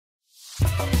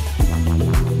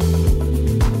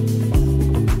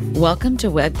Welcome to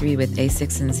Web3 with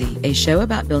A6Z, a show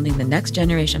about building the next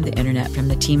generation of the internet from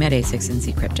the team at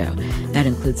A6Z Crypto. That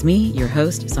includes me, your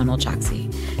host, Sonal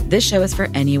Chokshi. This show is for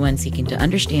anyone seeking to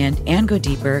understand and go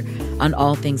deeper on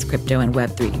all things crypto and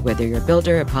Web3, whether you're a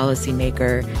builder, a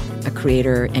policymaker, a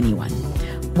creator, anyone.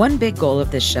 One big goal of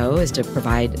this show is to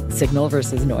provide signal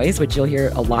versus noise, which you'll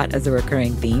hear a lot as a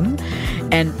recurring theme,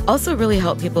 and also really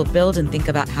help people build and think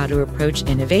about how to approach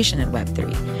innovation in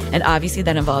Web3. And obviously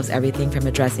that involves everything from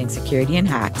addressing security and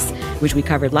hacks, which we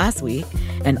covered last week,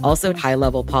 and also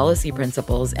high-level policy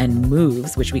principles and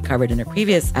moves, which we covered in a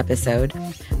previous episode.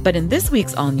 But in this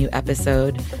week's all-new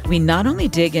episode, we not only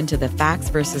dig into the facts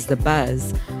versus the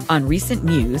buzz on recent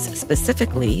news,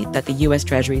 specifically that the U.S.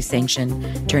 Treasury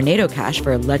sanctioned Tornado Cash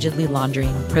for allegedly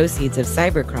laundering proceeds of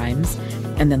cybercrimes,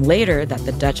 and then later that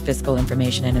the Dutch Fiscal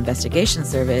Information and Investigation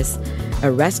Service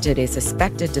arrested a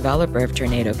suspected developer of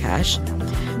Tornado Cash.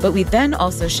 But we then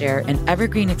also share an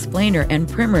evergreen explainer and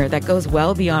primer that goes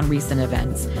well beyond recent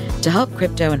events to help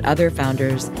crypto and other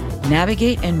founders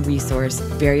navigate and resource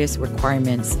various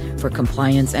requirements for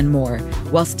compliance and more,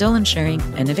 while still ensuring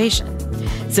innovation.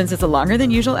 Since it's a longer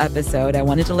than usual episode, I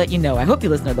wanted to let you know, I hope you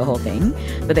listen to the whole thing,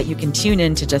 but that you can tune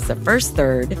in to just the first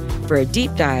third for a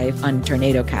deep dive on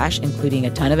Tornado Cash, including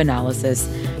a ton of analysis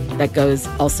that goes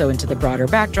also into the broader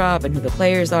backdrop and who the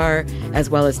players are, as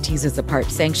well as teases apart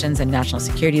sanctions and national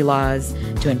security laws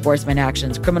to enforcement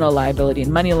actions, criminal liability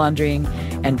and money laundering,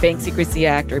 and Bank Secrecy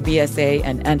Act or BSA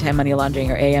and anti-money laundering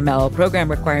or AML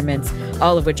program requirements,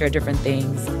 all of which are different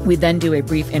things. We then do a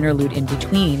brief interlude in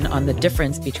between on the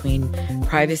difference between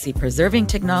privacy-preserving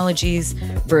technologies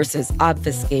versus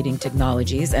obfuscating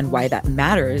technologies and why that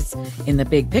matters in the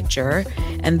big picture.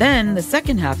 And then the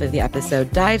second half of the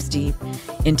episode dives deep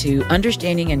into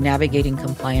understanding and navigating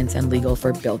compliance and legal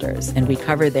for builders. And we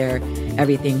cover there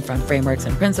everything from frameworks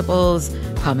and principles,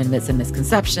 common myths and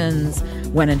misconceptions,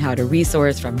 when and how to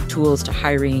resource, from tools to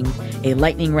hiring, a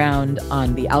lightning round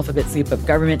on the alphabet soup of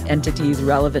government entities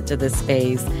relevant to this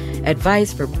space,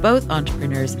 advice for both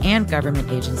entrepreneurs and government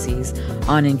agencies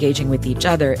on engaging with each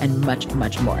other, and much,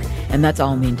 much more. And that's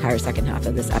all in the entire second half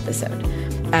of this episode.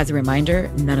 As a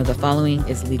reminder, none of the following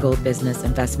is legal, business,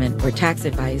 investment, or tax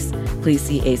advice. Please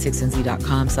see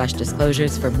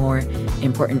a6nz.com/disclosures for more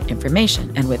important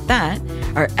information. And with that,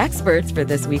 our experts for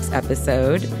this week's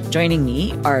episode joining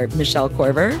me are Michele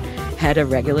Korver, head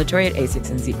of regulatory at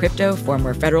A6NZ Crypto,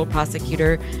 former federal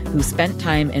prosecutor who spent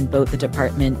time in both the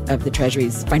Department of the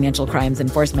Treasury's Financial Crimes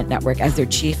Enforcement Network as their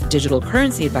chief digital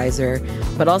currency advisor,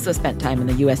 but also spent time in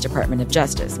the U.S. Department of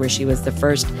Justice, where she was the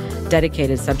first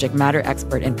dedicated subject matter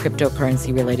expert in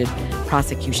cryptocurrency-related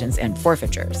prosecutions and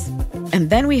forfeitures. And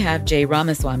then we have Jai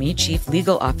Ramaswamy, chief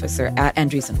legal officer at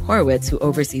Andreessen Horowitz, who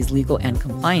oversees legal and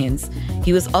compliance.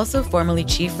 He was also formerly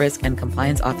chief risk and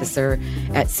compliance officer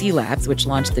at cLabs, which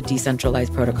launched the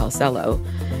decentralized protocol Celo.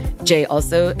 Jai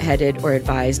also headed or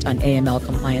advised on AML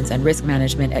compliance and risk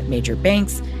management at major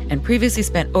banks, and previously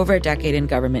spent over a decade in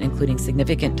government, including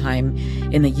significant time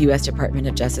in the U.S. Department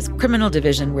of Justice Criminal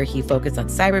Division, where he focused on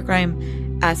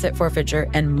cybercrime, asset forfeiture,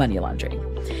 and money laundering.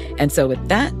 And so with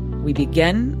that, we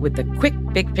begin with the quick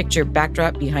big picture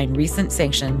backdrop behind recent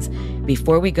sanctions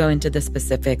before we go into the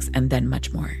specifics, and then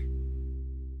much more.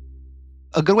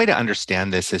 A good way to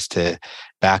understand this is to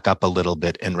back up a little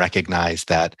bit and recognize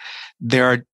that there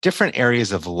are different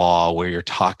areas of law where you're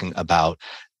talking about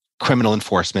criminal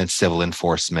enforcement, civil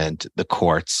enforcement, the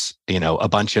courts, a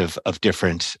bunch of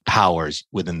different powers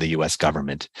within the U.S.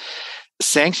 government.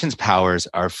 Sanctions powers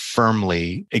are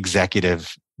firmly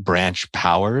executive branch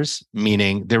powers,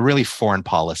 meaning they're really foreign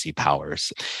policy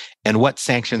powers. And what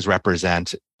sanctions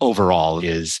represent overall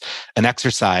is an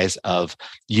exercise of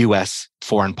U.S.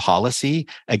 foreign policy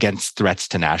against threats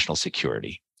to national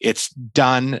security. It's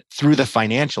done through the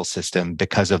financial system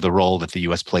because of the role that the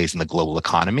U.S. plays in the global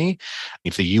economy.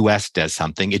 If the U.S. does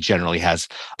something, it generally has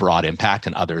broad impact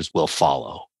and others will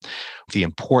follow. The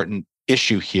important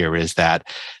issue here is that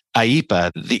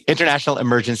IEEPA, the International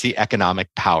Emergency Economic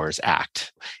Powers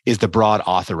Act, is the broad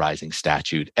authorizing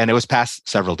statute, and it was passed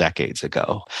several decades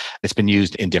ago. It's been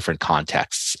used in different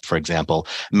contexts. For example,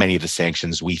 many of the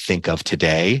sanctions we think of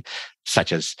today,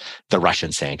 such as the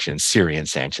Russian sanctions, Syrian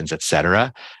sanctions,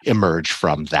 etc., emerge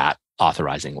from that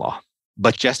authorizing law.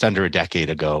 But just under a decade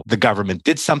ago, the government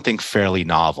did something fairly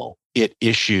novel. It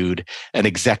issued an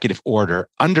executive order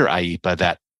under IEEPA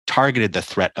that targeted the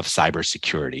threat of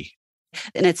cybersecurity.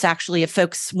 And it's actually, if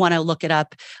folks want to look it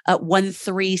up,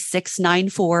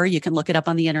 13694, you can look it up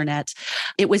on the internet.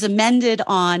 It was amended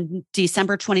on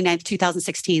December 29th,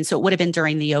 2016. So it would have been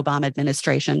during the Obama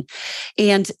administration.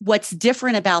 And what's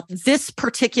different about this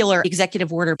particular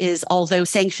executive order is, although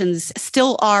sanctions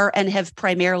still are and have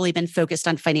primarily been focused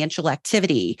on financial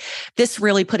activity, this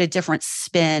really put a different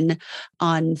spin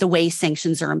on the way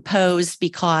sanctions are imposed,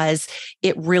 because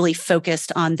it really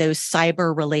focused on those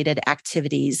cyber-related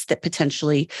activities that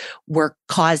potentially were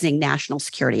causing national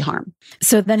security harm.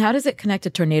 So then how does it connect to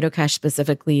Tornado Cash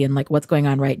specifically, and like what's going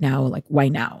on right now? Like, why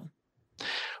now?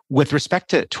 With respect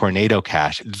to Tornado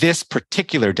Cash, this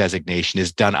particular designation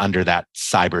is done under that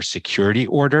cybersecurity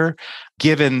order,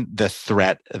 given the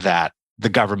threat that the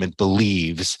government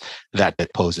believes that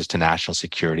it poses to national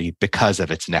security because of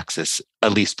its nexus,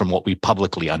 at least from what we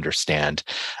publicly understand,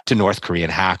 to North Korean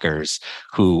hackers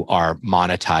who are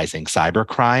monetizing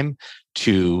cybercrime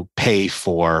to pay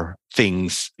for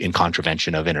things in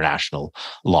contravention of international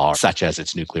law, such as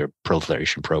its nuclear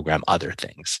proliferation program, other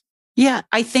things. Yeah,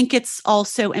 I think it's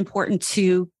also important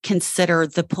to consider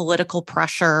the political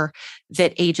pressure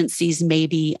that agencies may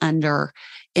be under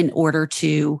in order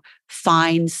to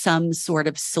find some sort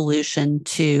of solution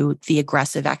to the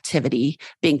aggressive activity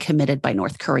being committed by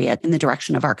North Korea in the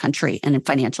direction of our country and in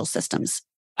financial systems.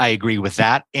 I agree with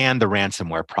that, and the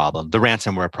ransomware problem. The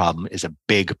ransomware problem is a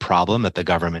big problem that the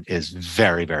government is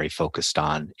very, very focused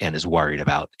on and is worried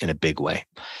about in a big way.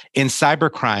 In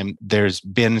cybercrime, there's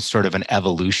been sort of an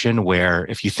evolution where,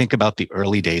 if you think about the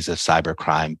early days of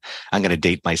cybercrime, I'm going to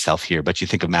date myself here, but you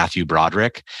think of Matthew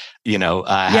Broderick,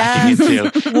 hacking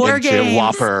into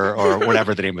Whopper or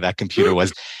whatever the name of that computer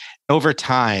was. Over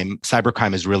time,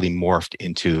 cybercrime has really morphed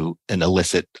into an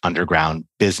illicit underground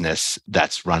business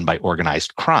that's run by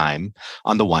organized crime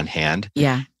on the one hand,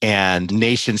 and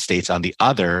nation states on the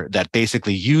other, that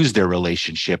basically use their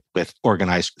relationship with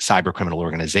organized cybercriminal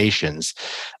organizations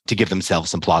to give themselves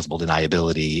some plausible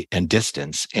deniability and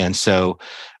distance. And so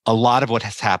a lot of what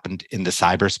has happened in the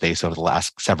cyberspace over the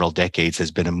last several decades has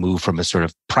been a move from a sort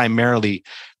of primarily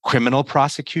criminal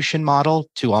prosecution model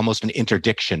to almost an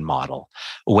interdiction model,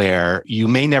 where you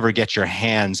may never get your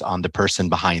hands on the person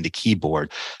behind the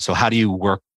keyboard. So how do you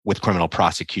work with criminal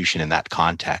prosecution in that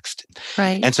context?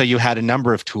 Right. And so you had a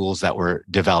number of tools that were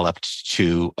developed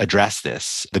to address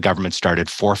this. The government started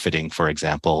forfeiting, for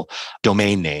example,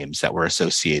 domain names that were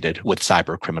associated with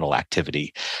cyber criminal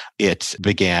activity. It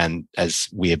began, as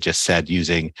we have just said,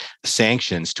 using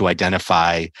sanctions to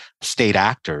identify state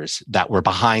actors that were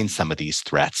behind some of these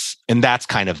threats. And that's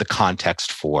kind of the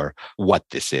context for what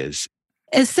this is.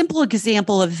 A simple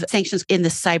example of sanctions in the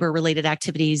cyber-related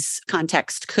activities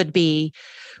context could be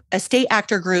a state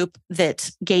actor group that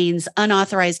gains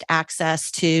unauthorized access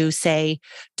to, say,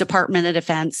 Department of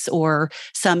Defense or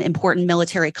some important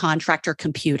military contractor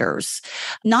computers.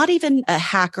 Not even a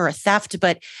hack or a theft,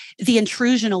 but the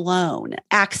intrusion alone,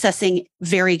 accessing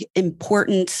very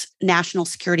important national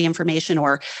security information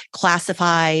or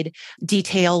classified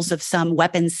details of some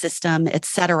weapons system, et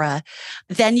cetera.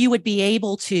 Then you would be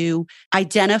able to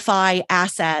identify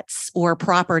assets or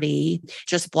property,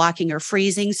 just blocking or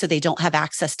freezing so they don't have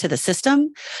access to the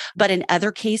system. But in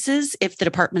other cases, if the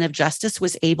Department of Justice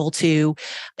was able to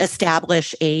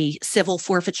establish a civil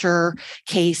forfeiture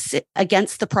case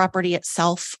against the property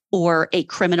itself, or a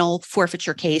criminal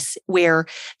forfeiture case where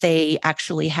they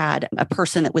actually had a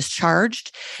person that was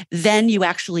charged, then you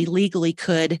actually legally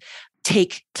could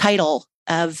take title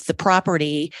of the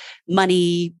property,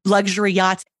 money, luxury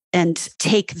yachts, and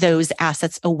take those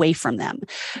assets away from them.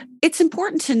 It's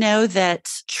important to know that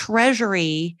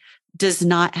Treasury does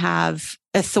not have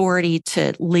authority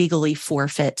to legally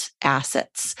forfeit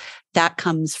assets. That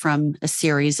comes from a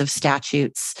series of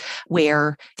statutes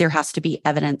where there has to be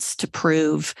evidence to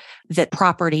prove that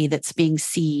property that's being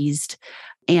seized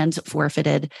and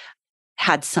forfeited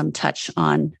had some touch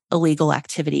on illegal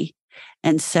activity.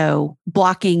 And so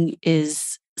blocking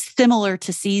is similar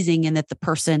to seizing in that the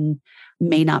person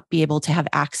may not be able to have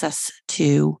access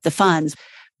to the funds,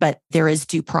 but there is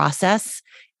due process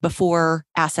before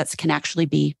assets can actually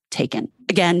be taken.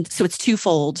 Again, so it's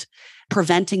twofold: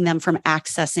 preventing them from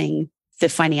accessing the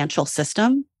financial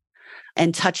system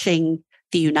and touching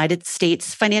the United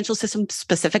States financial system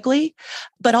specifically,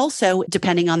 but also,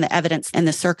 depending on the evidence and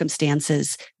the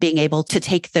circumstances, being able to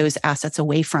take those assets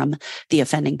away from the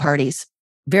offending parties.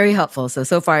 Very helpful.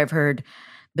 So far I've heard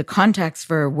the context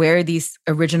for where these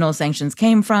original sanctions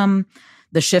came from,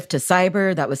 the shift to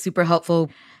cyber, that was super helpful.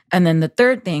 And then the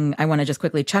third thing I want to just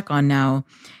quickly check on now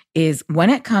is when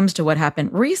it comes to what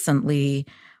happened recently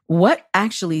what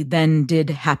actually then did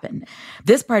happen?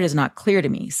 This part is not clear to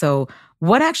me. So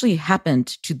what actually happened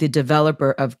to the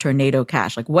developer of Tornado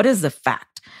Cash? Like, what is the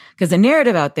fact? Because the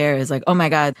narrative out there is like, oh my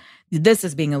God, this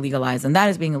is being illegalized and that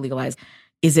is being illegalized.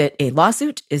 Is it a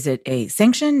lawsuit? Is it a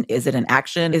sanction? Is it an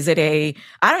action? Is it I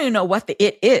don't even know what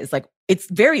it is. Like, it's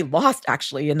very lost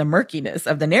actually in the murkiness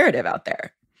of the narrative out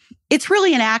there. It's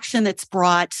really an action that's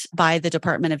brought by the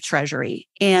Department of Treasury,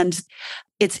 and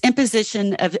it's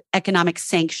imposition of economic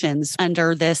sanctions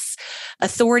under this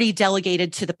authority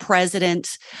delegated to the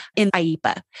president in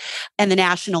IEPA and the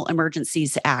National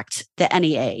Emergencies Act, the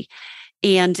NEA.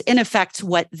 And in effect,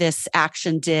 what this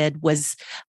action did was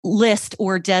list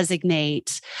or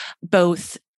designate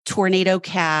both Tornado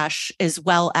Cash as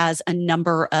well as a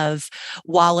number of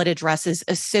wallet addresses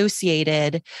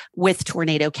associated with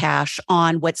Tornado Cash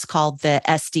on what's called the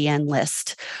SDN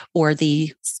list, or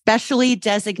the Specially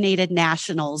Designated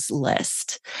Nationals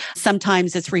list.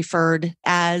 Sometimes it's referred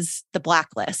as the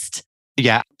blacklist.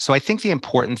 Yeah. So I think the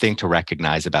important thing to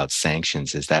recognize about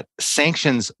sanctions is that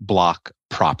sanctions block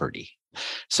property.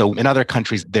 So in other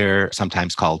countries, they're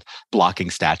sometimes called blocking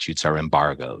statutes or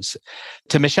embargoes.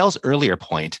 To Michele's earlier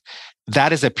point,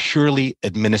 that is a purely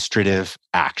administrative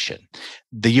action.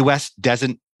 The US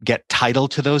doesn't get title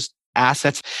to those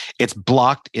assets. It's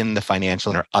blocked in the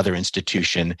financial or other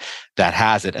institution that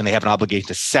has it, and they have an obligation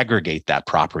to segregate that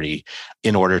property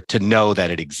in order to know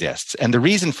that it exists. And the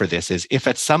reason for this is if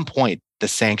at some point the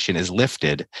sanction is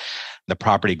lifted, the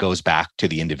property goes back to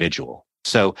the individual.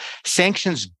 So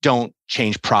sanctions don't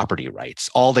change property rights.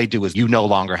 All they do is you no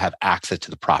longer have access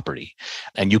to the property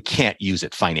and you can't use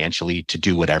it financially to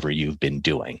do whatever you've been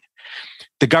doing.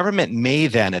 The government may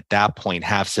then at that point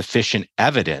have sufficient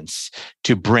evidence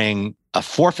to bring a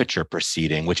forfeiture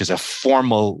proceeding, which is a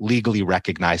formal, legally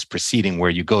recognized proceeding where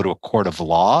you go to a court of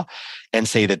law and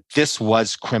say that this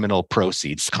was criminal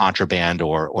proceeds, contraband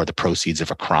or the proceeds of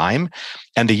a crime.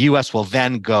 And the US will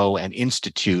then go and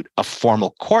institute a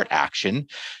formal court action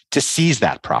to seize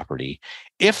that property.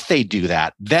 If they do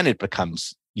that, then it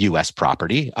becomes US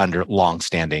property under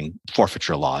longstanding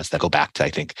forfeiture laws that go back to, I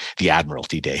think, the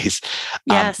Admiralty days.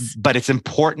 Yes. But it's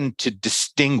important to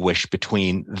distinguish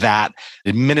between that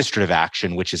administrative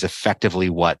action, which is effectively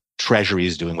what Treasury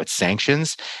is doing with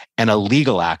sanctions, and a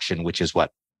legal action, which is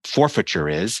what forfeiture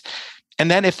is. And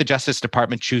then if the Justice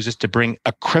Department chooses to bring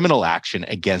a criminal action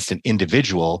against an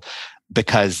individual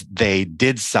because they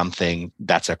did something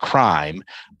that's a crime,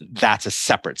 that's a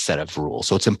separate set of rules.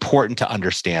 So it's important to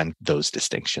understand those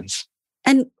distinctions.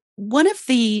 And one of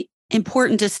the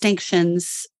important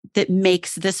distinctions that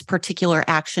makes this particular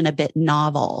action a bit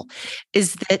novel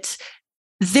is that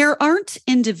there aren't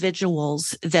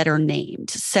individuals that are named.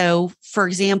 So, for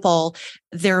example,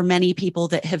 there are many people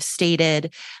that have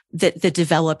stated that the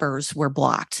developers were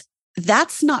blocked.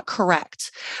 That's not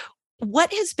correct.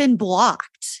 What has been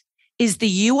blocked is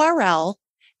the URL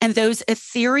and those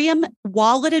Ethereum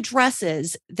wallet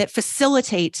addresses that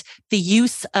facilitate the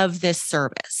use of this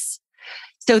service.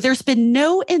 So there's been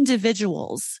no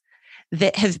individuals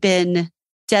that have been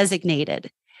designated.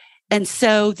 And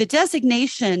so the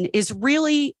designation is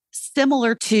really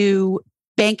similar to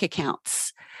bank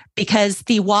accounts because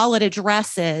the wallet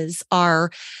addresses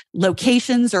are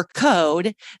locations or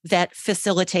code that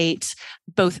facilitate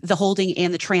both the holding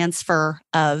and the transfer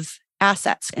of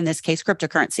assets, in this case,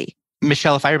 cryptocurrency.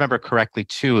 Michele, if I remember correctly,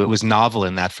 too, it was novel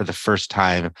in that for the first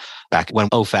time back when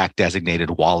OFAC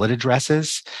designated wallet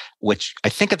addresses, which I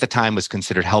think at the time was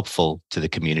considered helpful to the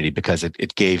community because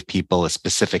it gave people a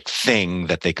specific thing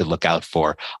that they could look out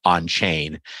for on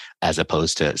chain, as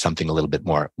opposed to something a little bit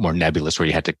more nebulous where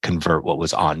you had to convert what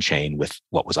was on chain with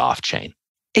what was off chain.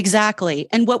 Exactly.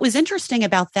 And what was interesting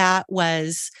about that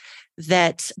was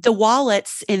that the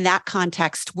wallets in that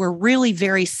context were really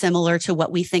very similar to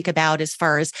what we think about as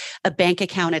far as a bank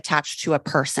account attached to a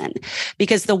person,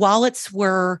 because the wallets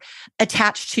were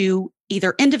attached to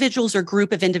either individuals or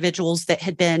group of individuals that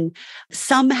had been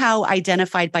somehow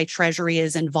identified by Treasury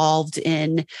as involved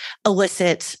in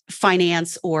illicit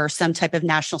finance or some type of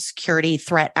national security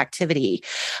threat activity.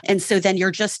 And so then you're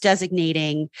just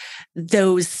designating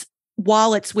those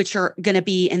wallets, which are going to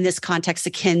be in this context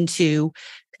akin to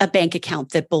a bank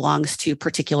account that belongs to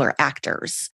particular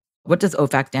actors. What does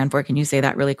OFAC stand for? Can you say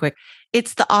that really quick?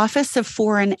 It's the Office of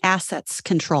Foreign Assets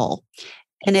Control.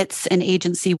 And it's an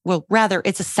agency, well, rather,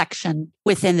 it's a section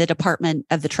within the Department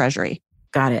of the Treasury.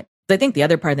 Got it. I think the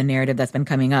other part of the narrative that's been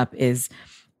coming up is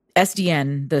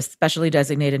SDN, the Specially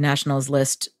Designated Nationals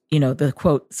list, the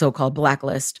quote, so-called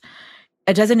blacklist.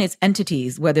 It designates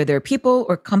entities, whether they're people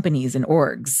or companies and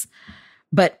orgs,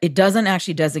 but it doesn't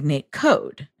actually designate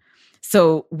code.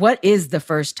 So what is the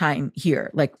first time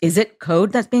here? Like, is it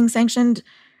code that's being sanctioned?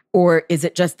 Or is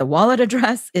it just the wallet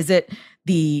address? Is it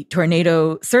the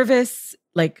tornado service?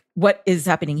 Like, what is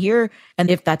happening here? And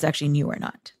if that's actually new or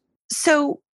not?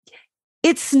 So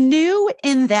it's new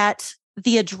in that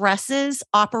the addresses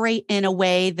operate in a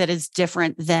way that is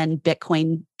different than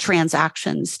Bitcoin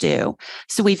transactions do.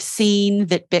 So we've seen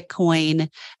that Bitcoin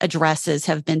addresses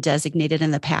have been designated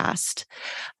in the past,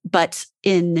 but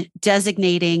in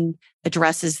designating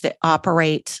addresses that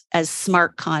operate as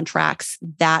smart contracts,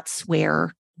 that's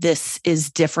where this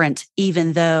is different,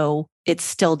 even though it's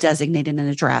still designated an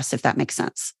address, if that makes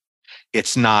sense.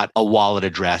 It's not a wallet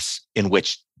address in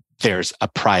which there's a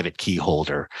private key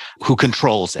holder who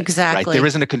controls it. Exactly. Right? There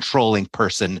isn't a controlling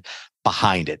person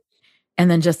behind it. And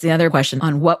then just the other question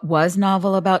on what was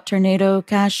novel about Tornado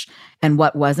Cash and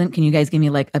what wasn't. Can you guys give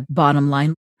me like a bottom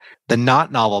line? The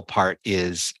not novel part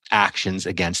is actions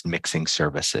against mixing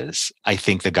services. I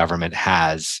think the government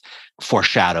has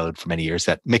foreshadowed for many years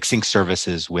that mixing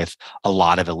services with a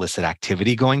lot of illicit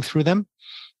activity going through them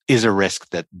is a risk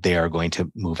that they are going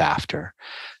to move after.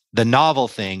 The novel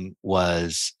thing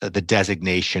was the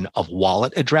designation of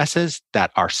wallet addresses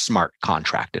that are smart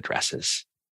contract addresses.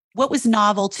 What was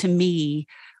novel to me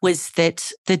was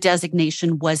that the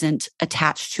designation wasn't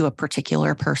attached to a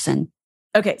particular person.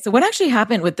 Okay, so what actually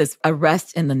happened with this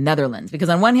arrest in the Netherlands? Because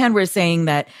on one hand, we're saying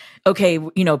that, okay,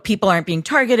 people aren't being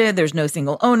targeted, there's no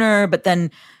single owner, but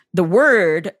then the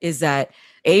word is that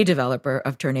a developer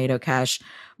of Tornado Cash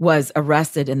was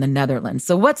arrested in the Netherlands.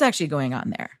 So what's actually going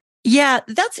on there? Yeah,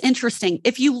 that's interesting.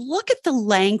 If you look at the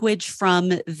language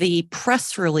from the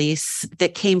press release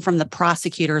that came from the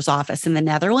prosecutor's office in the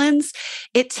Netherlands,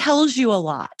 it tells you a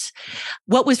lot.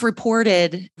 What was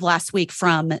reported last week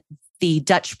from the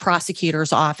Dutch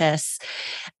prosecutor's office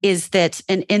is that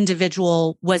an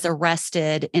individual was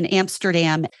arrested in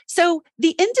Amsterdam. So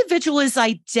the individual is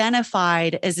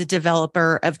identified as a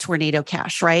developer of Tornado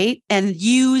Cash, right? And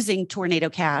using Tornado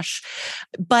Cash.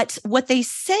 But what they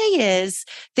say is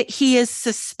that he is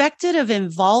suspected of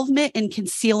involvement in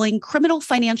concealing criminal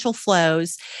financial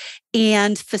flows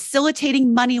and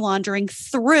facilitating money laundering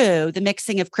through the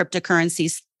mixing of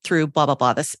cryptocurrencies through blah, blah,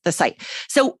 blah, the site.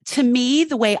 So to me,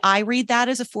 the way I read that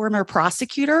as a former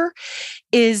prosecutor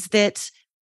is that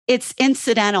it's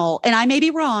incidental. And I may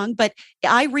be wrong, but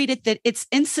I read it that it's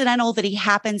incidental that he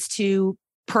happens to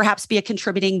perhaps be a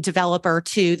contributing developer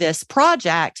to this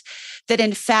project, that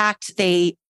in fact,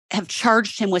 they have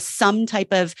charged him with some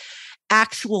type of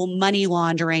actual money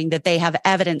laundering that they have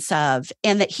evidence of,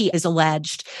 and that he is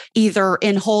alleged either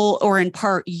in whole or in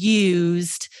part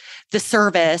used the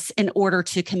service in order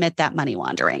to commit that money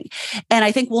laundering. And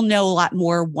I think we'll know a lot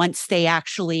more once they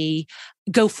actually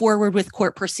go forward with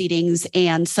court proceedings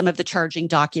and some of the charging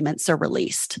documents are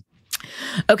released.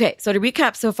 Okay, so to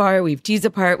recap so far, we've teased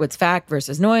apart what's fact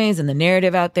versus noise and the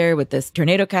narrative out there with this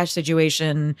Tornado Cash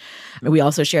situation. We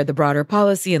also shared the broader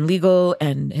policy and legal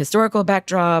and historical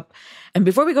backdrop. And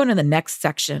before we go into the next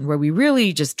section, where we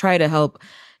really just try to help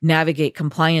navigate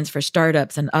compliance for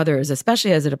startups and others,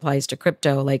 especially as it applies to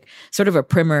crypto, like sort of a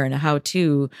primer and a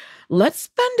how-to, let's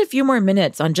spend a few more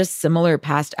minutes on just similar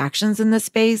past actions in this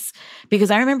space.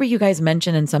 Because I remember you guys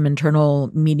mentioned in some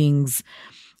internal meetings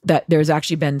that there's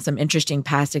actually been some interesting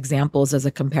past examples as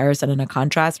a comparison and a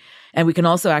contrast. And we can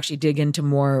also actually dig into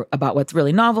more about what's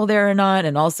really novel there or not,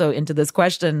 and also into this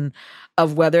question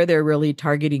of whether they're really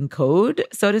targeting code,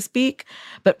 so to speak.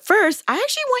 But first, I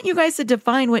actually want you guys to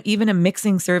define what even a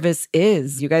mixing service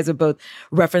is. You guys have both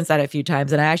referenced that a few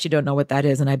times, and I actually don't know what that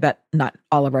is, and I bet not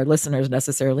all of our listeners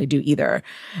necessarily do either.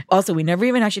 Also, we never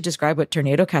even actually described what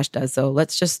Tornado Cash does, so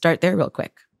let's just start there real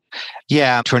quick.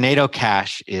 Yeah, Tornado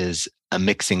Cash is a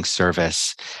mixing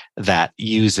service that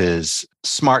uses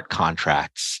smart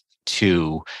contracts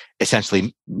to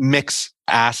essentially mix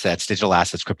assets, digital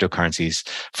assets, cryptocurrencies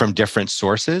from different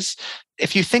sources.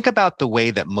 If you think about the way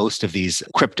that most of these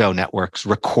crypto networks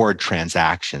record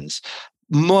transactions,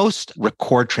 most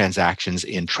record transactions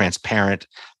in transparent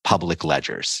public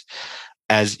ledgers.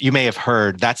 As you may have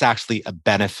heard, that's actually a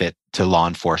benefit to law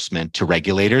enforcement, to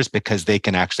regulators, because they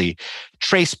can actually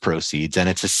trace proceeds, and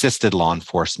it's assisted law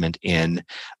enforcement in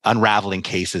unraveling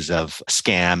cases of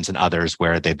scams and others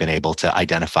where they've been able to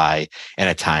identify and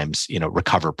at times,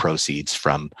 recover proceeds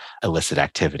from illicit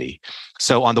activity.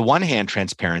 So on the one hand,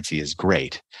 transparency is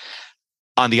great.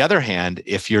 On the other hand,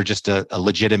 if you're just a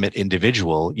legitimate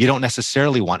individual, you don't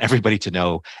necessarily want everybody to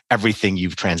know everything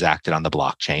you've transacted on the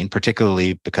blockchain,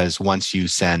 particularly because once you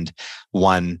send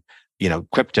one,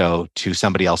 crypto to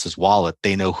somebody else's wallet,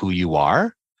 they know who you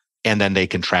are, and then they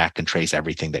can track and trace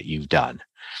everything that you've done.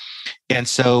 And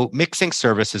so mixing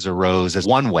services arose as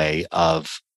one way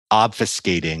of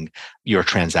obfuscating your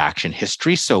transaction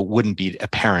history so it wouldn't be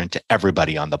apparent to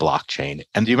everybody on the blockchain.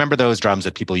 And do you remember those drums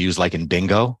that people use like in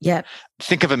bingo? Yep.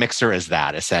 Think of a mixer as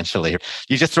that, essentially.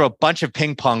 You just throw a bunch of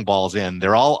ping pong balls in.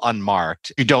 They're all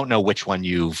unmarked. You don't know which one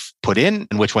you've put in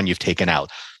and which one you've taken out.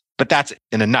 But that's,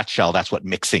 in a nutshell, that's what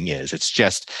mixing is. It's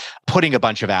just putting a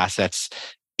bunch of assets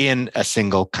in a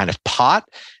single kind of pot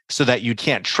so that you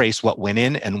can't trace what went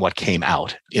in and what came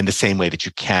out in the same way that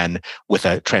you can with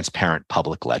a transparent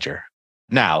public ledger.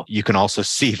 Now, you can also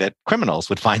see that criminals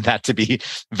would find that to be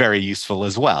very useful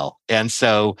as well. And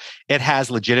so it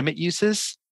has legitimate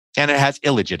uses and it has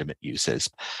illegitimate uses.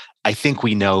 I think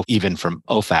we know even from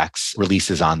OFAC's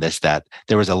releases on this that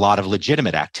there was a lot of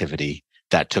legitimate activity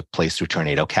that took place through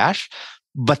Tornado Cash,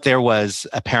 but there was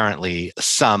apparently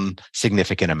some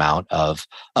significant amount of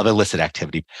illicit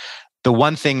activity. The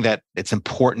one thing that it's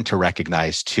important to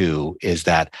recognize too is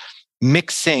that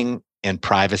mixing and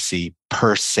privacy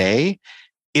per se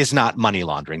is not money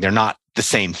laundering. They're not the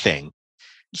same thing.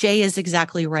 Jay is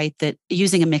exactly right that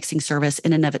using a mixing service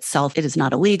in and of itself, it is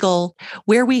not illegal.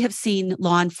 Where we have seen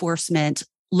law enforcement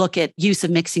look at use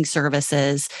of mixing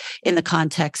services in the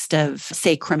context of,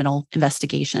 say, criminal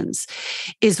investigations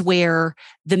is where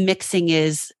the mixing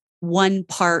is one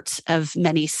part of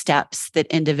many steps that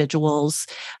individuals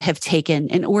have taken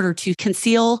in order to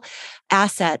conceal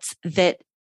assets that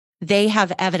they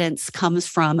have evidence comes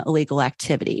from illegal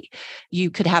activity.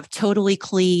 You could have totally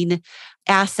clean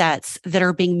assets that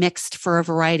are being mixed for a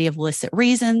variety of illicit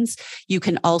reasons. You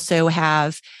can also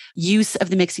have use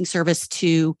of the mixing service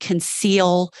to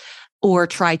conceal or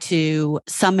try to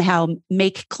somehow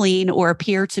make clean or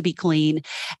appear to be clean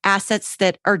assets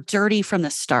that are dirty from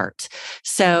the start.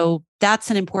 So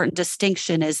that's an important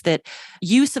distinction, is that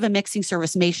use of a mixing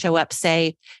service may show up,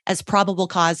 say, as probable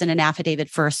cause in an affidavit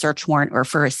for a search warrant or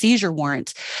for a seizure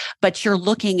warrant, but you're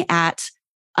looking at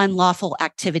unlawful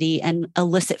activity and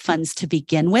illicit funds to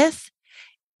begin with.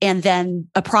 And then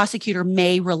a prosecutor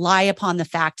may rely upon the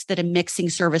fact that a mixing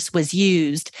service was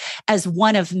used as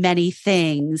one of many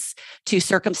things to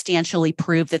circumstantially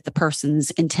prove that the person's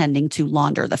intending to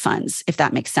launder the funds, if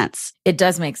that makes sense. It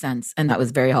does make sense. And that was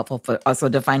very helpful for also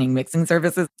defining mixing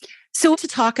services. So to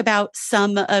talk about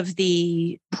some of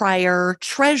the prior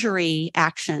Treasury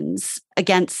actions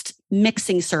against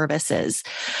mixing services,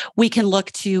 we can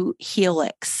look to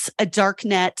Helix, a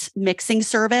darknet mixing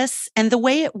service. And the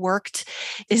way it worked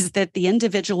is that the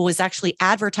individual was actually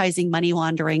advertising money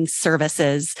laundering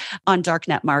services on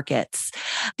darknet markets.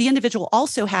 The individual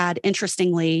also had,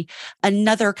 interestingly,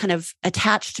 another kind of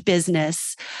attached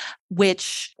business,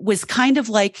 which was kind of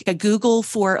like a Google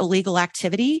for illegal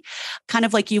activity, kind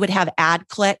of like you would have ad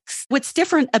clicks. What's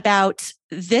different about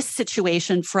this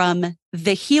situation from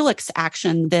the Helix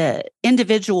action, the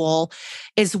individual,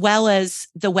 as well as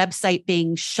the website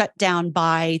being shut down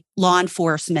by law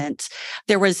enforcement,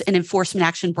 there was an enforcement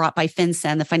action brought by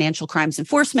FinCEN, the Financial Crimes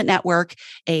Enforcement Network,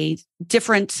 a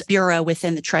different bureau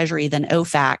within the Treasury than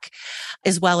OFAC,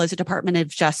 as well as a Department of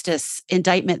Justice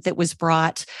indictment that was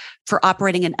brought for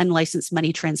operating an unlicensed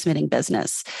money transmitting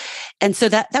business. And so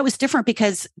that was different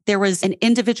because there was an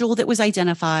individual that was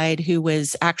identified who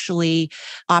was actually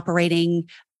operating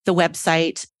the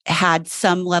website, had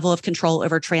some level of control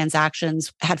over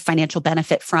transactions, had financial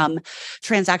benefit from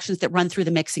transactions that run through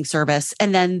the mixing service.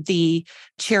 And then the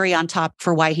cherry on top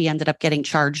for why he ended up getting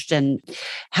charged and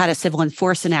had a civil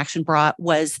enforcement action brought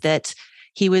was that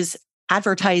he was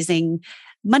advertising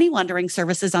money laundering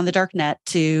services on the darknet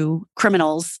to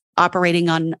criminals operating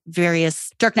on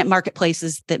various darknet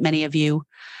marketplaces that many of you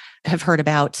have heard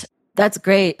about. That's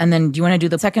great. And then do you want to do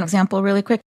the second example really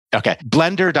quick? Okay.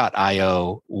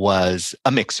 Blender.io was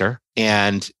a mixer,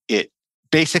 and it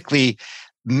basically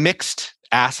mixed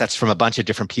assets from a bunch of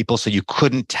different people so you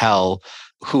couldn't tell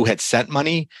who had sent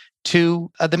money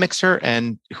to the mixer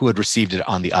and who had received it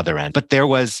on the other end. But there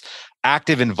was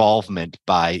active involvement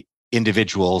by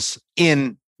individuals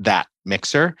in that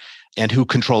mixer and who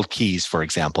controlled keys, for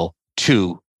example,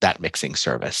 to that mixing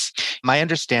service. My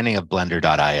understanding of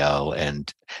Blender.io,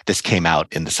 and this came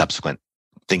out in the subsequent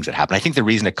things that happened, I think the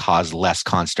reason it caused less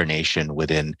consternation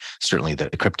within certainly the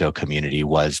crypto community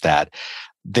was that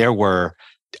there were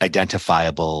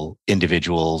identifiable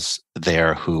individuals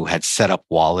there who had set up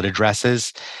wallet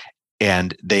addresses,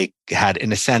 and they had,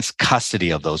 in a sense,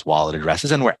 custody of those wallet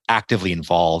addresses and were actively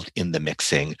involved in the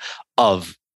mixing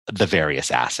of the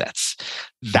various assets.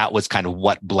 That was kind of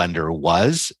what Blender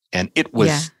was, and it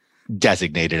was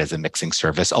designated as a mixing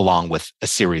service along with a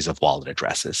series of wallet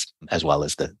addresses, as well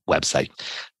as the website.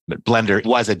 But Blender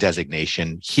was a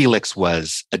designation. Helix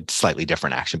was a slightly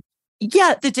different action.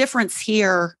 Yeah, the difference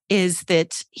here is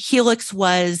that Helix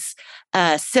was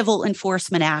a civil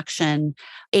enforcement action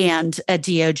and a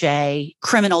DOJ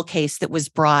criminal case that was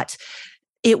brought.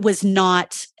 It was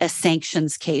not a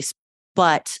sanctions case.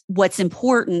 But what's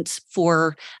important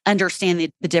for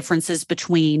understanding the differences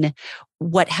between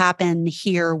what happened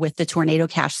here with the Tornado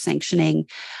Cash sanctioning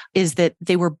is that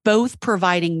they were both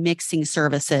providing mixing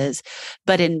services,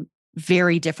 but in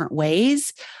very different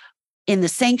ways. In the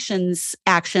sanctions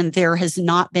action, there has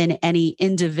not been any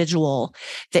individual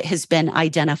that has been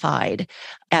identified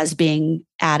as being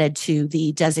added to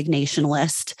the designation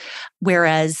list.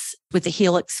 Whereas with the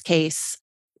Helix case,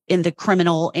 in the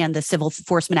criminal and the civil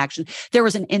enforcement action, there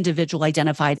was an individual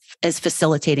identified as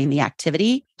facilitating the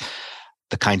activity.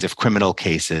 The kinds of criminal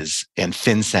cases and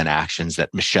FinCEN actions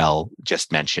that Michele just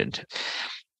mentioned,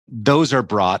 those are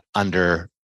brought under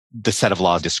the set of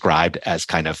laws described as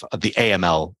kind of the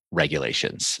AML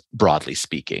regulations, broadly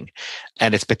speaking.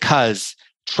 And it's because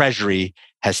Treasury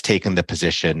has taken the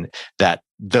position that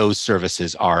those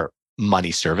services are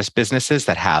money service businesses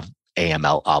that have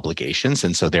AML obligations.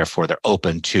 And so therefore they're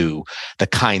open to the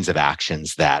kinds of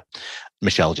actions that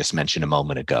Michele just mentioned a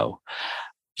moment ago.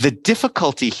 The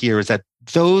difficulty here is that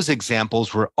those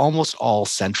examples were almost all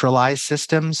centralized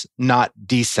systems, not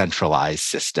decentralized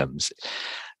systems.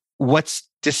 What's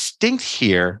distinct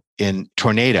here in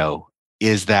Tornado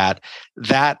is that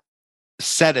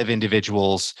set of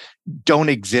individuals don't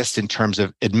exist in terms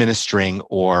of administering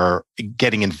or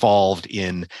getting involved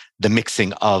in the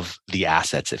mixing of the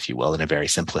assets, if you will, in a very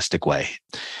simplistic way.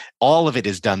 All of it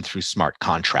is done through smart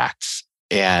contracts.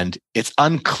 And it's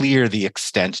unclear the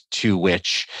extent to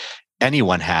which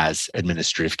anyone has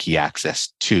administrative key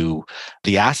access to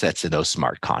the assets in those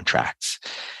smart contracts.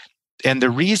 And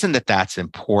the reason that that's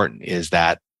important is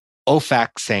that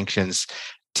OFAC sanctions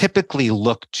typically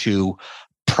look to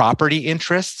property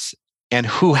interests and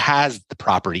who has the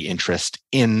property interest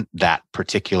in that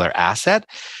particular asset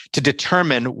to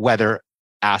determine whether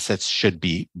assets should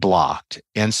be blocked.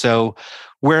 And so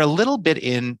we're a little bit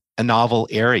in a novel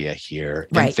area here.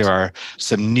 Right. And there are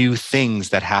some new things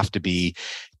that have to be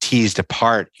teased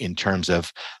apart in terms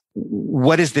of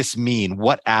what does this mean?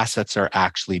 What assets are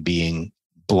actually being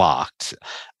blocked?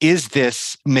 Is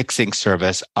this mixing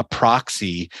service a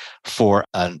proxy for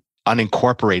an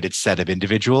unincorporated set of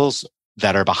individuals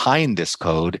that are behind this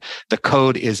code? The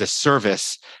code is a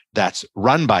service that's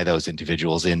run by those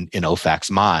individuals in OFAC's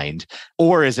mind,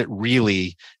 or is it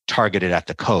really targeted at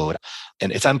the code?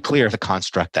 And it's unclear the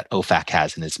construct that OFAC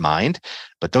has in its mind,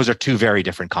 but those are two very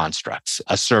different constructs: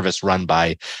 a service run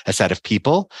by a set of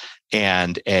people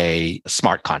and a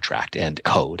smart contract and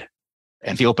code.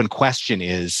 And the open question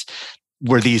is,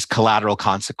 were these collateral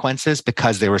consequences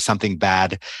because there was something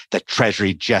bad that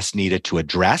Treasury just needed to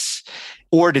address?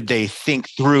 Or did they think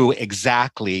through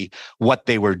exactly what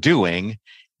they were doing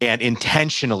and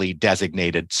intentionally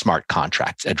designated smart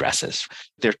contracts addresses?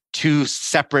 They're two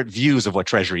separate views of what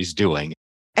Treasury is doing.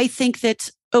 I think that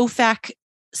OFAC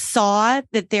saw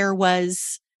that there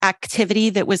was activity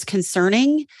that was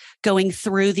concerning going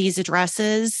through these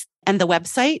addresses and the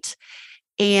website,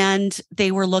 and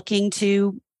they were looking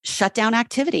to shut down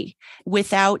activity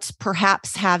without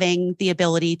perhaps having the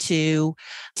ability to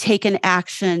take an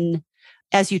action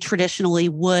as you traditionally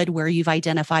would, where you've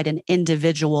identified an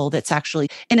individual that's actually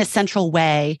in a central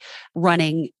way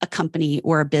running a company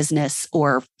or a business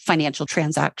or financial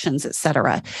transactions, et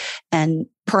cetera, and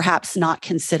perhaps not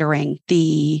considering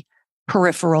the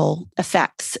peripheral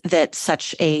effects that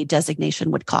such a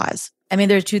designation would cause. I mean,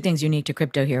 there's two things unique to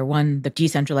crypto here. One, the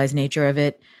decentralized nature of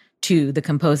it. Two, the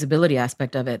composability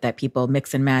aspect of it, that people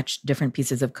mix and match different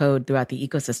pieces of code throughout the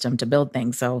ecosystem to build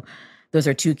things. So those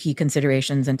are two key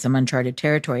considerations and some uncharted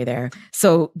territory there.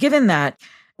 So given that,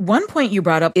 one point you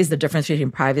brought up is the difference between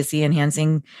privacy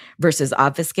enhancing versus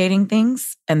obfuscating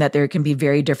things, and that there can be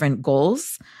very different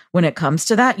goals when it comes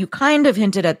to that. You kind of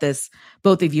hinted at this,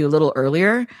 both of you, a little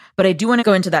earlier, but I do want to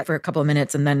go into that for a couple of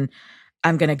minutes, and then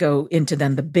I'm going to go into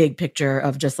then the big picture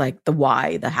of just like the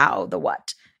why, the how, the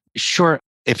what. Sure.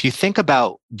 If you think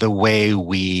about the way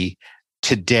we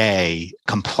today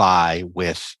comply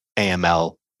with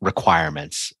AML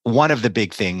requirements, one of the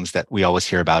big things that we always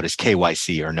hear about is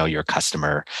KYC, or know your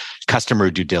customer,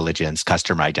 customer due diligence,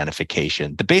 customer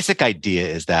identification. The basic idea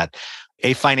is that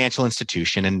a financial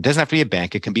institution, and it doesn't have to be a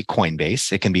bank, it can be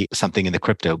Coinbase, it can be something in the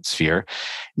crypto sphere,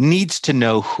 needs to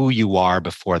know who you are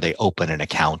before they open an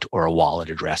account or a wallet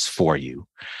address for you.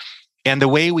 And the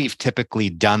way we've typically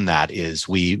done that is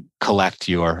we collect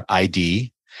your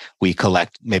ID, we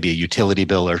collect maybe a utility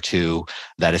bill or two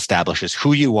that establishes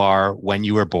who you are, when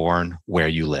you were born, where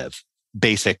you live.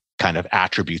 Basic kind of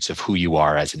attributes of who you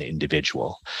are as an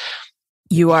individual.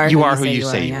 You are who you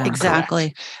say you are. Exactly.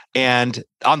 Correct. And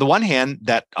on the one hand,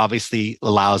 that obviously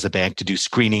allows a bank to do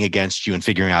screening against you and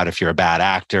figuring out if you're a bad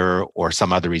actor or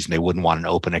some other reason they wouldn't want an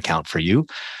open account for you.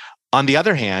 On the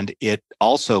other hand, it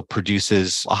also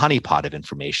produces a honeypot of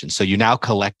information. So you now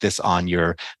collect this on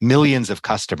your millions of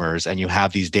customers, and you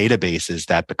have these databases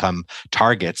that become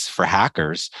targets for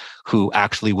hackers who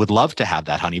actually would love to have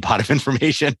that honeypot of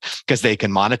information because they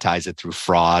can monetize it through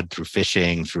fraud, through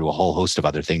phishing, through a whole host of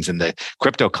other things. In the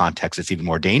crypto context, it's even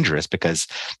more dangerous because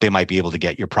they might be able to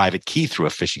get your private key through a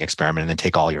phishing experiment and then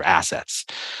take all your assets.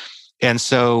 And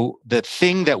so the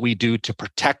thing that we do to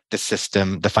protect the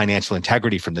system, the financial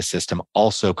integrity from the system,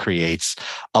 also creates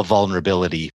a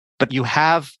vulnerability. But you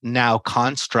have now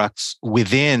constructs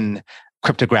within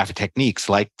cryptographic techniques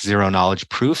like zero-knowledge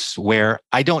proofs where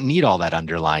I don't need all that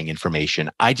underlying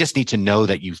information. I just need to know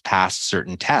that you've passed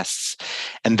certain tests.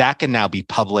 And that can now be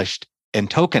published and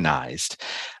tokenized.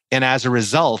 And as a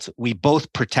result, we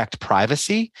both protect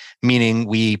privacy, meaning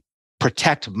we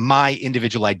protect my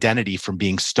individual identity from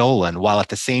being stolen, while at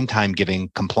the same time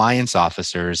giving compliance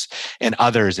officers and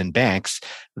others in banks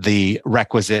the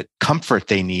requisite comfort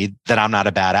they need that I'm not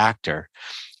a bad actor.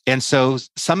 And so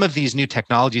some of these new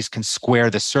technologies can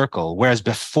square the circle, whereas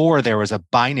before there was a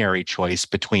binary choice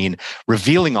between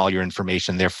revealing all your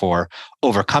information, therefore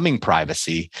overcoming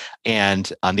privacy,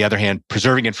 and on the other hand,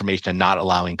 preserving information and not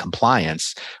allowing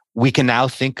compliance. We can now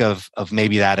think of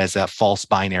maybe that as a false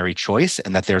binary choice,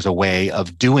 and that there's a way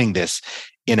of doing this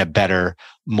in a better,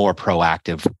 more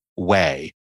proactive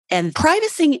way. And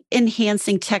privacy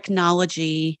enhancing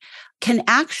technology can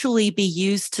actually be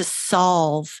used to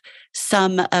solve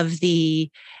some of the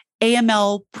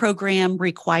AML program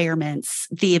requirements,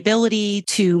 the ability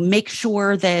to make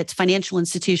sure that financial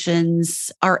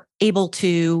institutions are able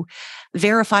to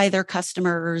verify their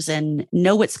customers and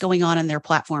know what's going on in their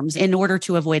platforms in order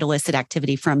to avoid illicit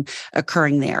activity from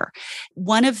occurring there.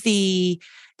 One of the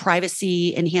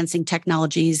privacy enhancing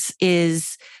technologies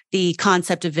is the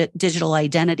concept of digital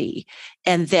identity,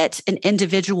 and that an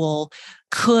individual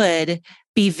could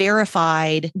be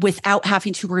verified without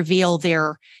having to reveal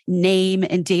their name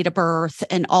and date of birth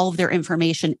and all of their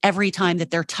information every time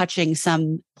that they're touching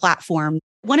some platform.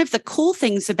 One of the cool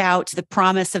things about the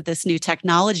promise of this new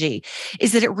technology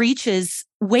is that it reaches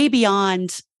way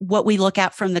beyond what we look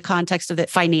at from the context of the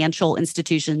financial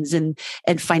institutions and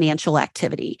financial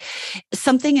activity.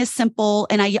 Something as simple,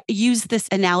 and I use this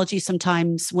analogy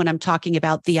sometimes when I'm talking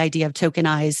about the idea of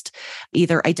tokenized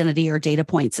either identity or data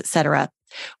points, et cetera,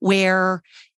 where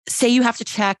say you have to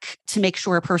check to make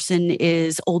sure a person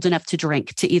is old enough to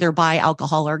drink, to either buy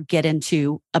alcohol or get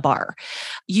into a bar.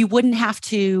 You wouldn't have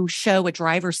to show a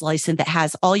driver's license that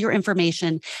has all your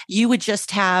information. You would just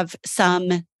have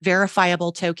some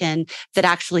verifiable token that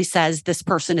actually says this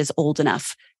person is old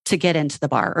enough to get into the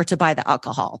bar or to buy the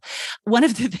alcohol. One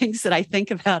of the things that I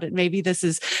think about, and maybe this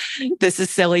is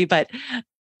silly, but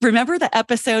remember the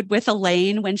episode with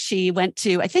Elaine when she went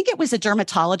to, I think it was a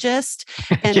dermatologist,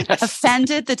 and Yes.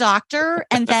 offended the doctor.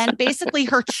 And then basically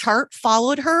her chart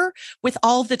followed her with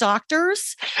all the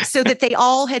doctors so that they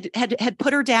all had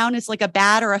put her down as like a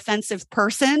bad or offensive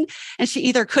person. And she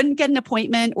either couldn't get an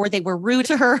appointment or they were rude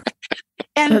to her.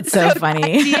 And that's so funny.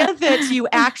 The idea that you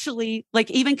actually like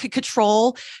even could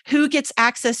control who gets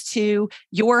access to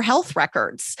your health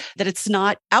records, that it's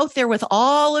not out there with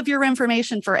all of your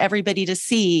information for everybody to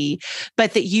see,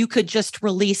 but that you could just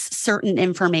release certain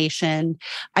information.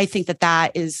 I think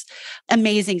that is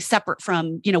amazing, separate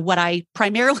from, what I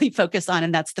primarily focus on,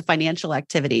 and that's the financial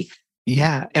activity.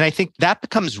 Yeah. And I think that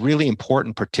becomes really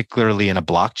important, particularly in a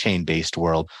blockchain-based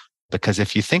world. Because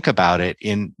if you think about it,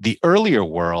 in the earlier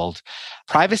world,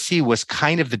 privacy was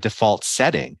kind of the default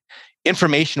setting.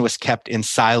 Information was kept in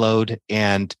siloed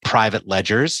and private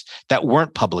ledgers that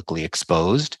weren't publicly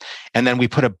exposed. And then we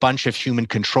put a bunch of human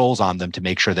controls on them to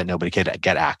make sure that nobody could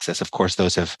get access. Of course,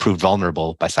 those have proved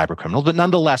vulnerable by cybercriminals, but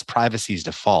nonetheless, privacy is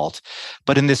default.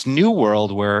 But in this new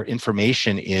world where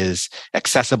information is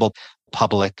accessible,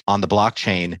 public on the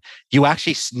blockchain, you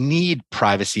actually need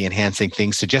privacy enhancing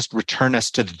things to just return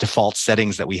us to the default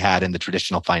settings that we had in the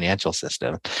traditional financial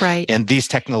system. Right. And these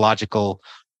technological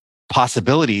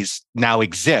possibilities now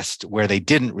exist where they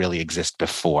didn't really exist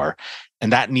before.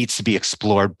 And that needs to be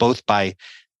explored both by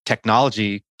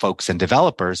technology folks and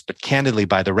developers, but candidly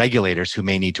by the regulators who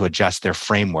may need to adjust their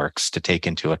frameworks to take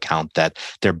into account that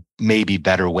there may be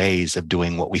better ways of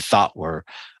doing what we thought were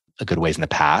good ways in the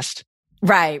past.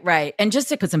 Right, right. And just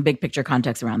to put some big picture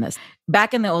context around this,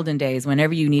 back in the olden days,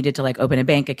 whenever you needed to like open a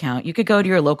bank account, you could go to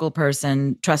your local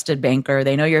person, trusted banker.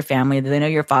 They know your family, they know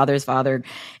your father's father,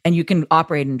 and you can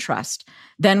operate in trust.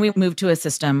 Then we moved to a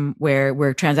system where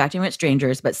we're transacting with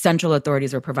strangers, but central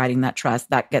authorities are providing that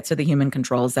trust. That gets to the human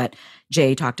controls that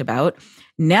Jay talked about.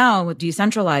 Now, with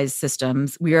decentralized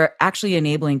systems, we are actually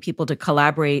enabling people to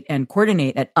collaborate and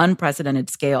coordinate at unprecedented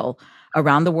scale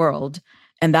around the world.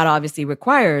 And that obviously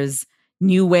requires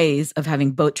new ways of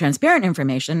having both transparent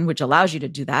information, which allows you to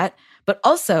do that, but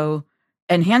also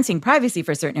enhancing privacy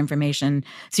for certain information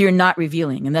so you're not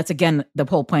revealing. And that's, again, the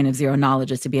whole point of zero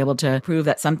knowledge, is to be able to prove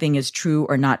that something is true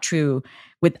or not true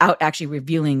without actually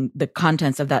revealing the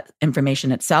contents of that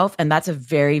information itself. And that's a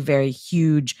very, very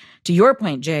huge, to your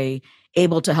point, Jay,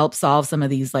 able to help solve some of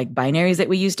these like binaries that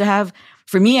we used to have.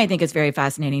 For me, I think it's very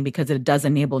fascinating because it does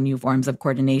enable new forms of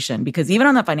coordination. Because even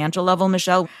on the financial level,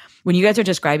 Michele, when you guys are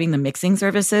describing the mixing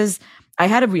services, I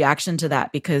had a reaction to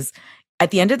that because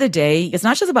at the end of the day, it's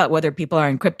not just about whether people are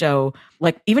in crypto,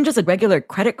 like even just a regular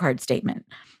credit card statement.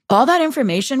 All that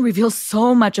information reveals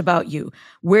so much about you.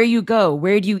 Where you go,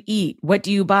 where do you eat, what do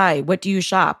you buy, what do you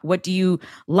shop, what do you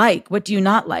like, what do you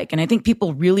not like? And I think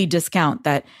people really discount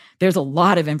that there's a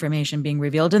lot of information being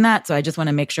revealed in that. So I just want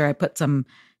to make sure I put some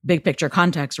big picture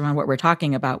context around what we're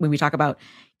talking about when we talk about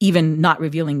even not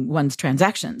revealing one's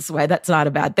transactions, why that's not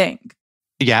a bad thing.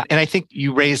 Yeah. And I think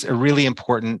you raise a really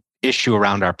important issue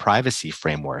around our privacy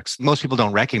frameworks. Most people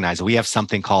don't recognize that we have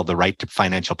something called the Right to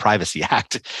Financial Privacy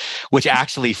Act, which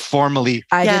actually formally,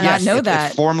 I did not know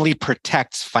that. It formally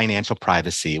protects financial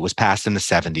privacy. It was passed in the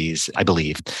 70s, I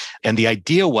believe. And the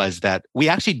idea was that we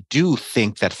actually do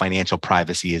think that financial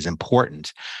privacy is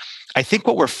important. I think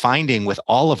what we're finding with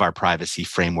all of our privacy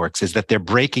frameworks is that they're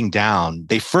breaking down.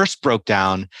 They first broke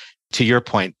down, to your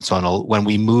point, Sonal, when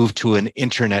we moved to an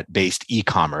internet-based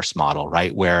e-commerce model,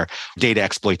 right, where data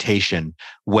exploitation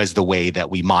was the way that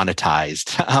we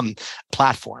monetized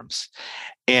platforms.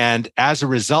 And as a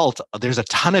result, there's a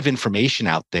ton of information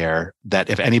out there that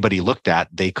if anybody looked at,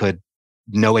 they could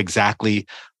know exactly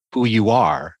who you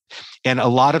are. And a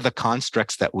lot of the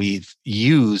constructs that we've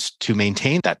used to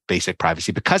maintain that basic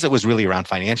privacy, because it was really around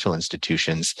financial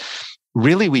institutions,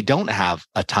 really, we don't have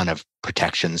a ton of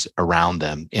protections around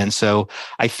them. And so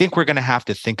I think we're going to have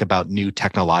to think about new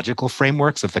technological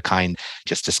frameworks of the kind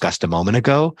just discussed a moment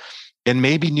ago, and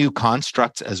maybe new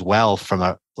constructs as well from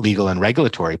a legal and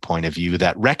regulatory point of view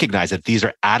that recognize that these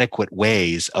are adequate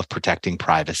ways of protecting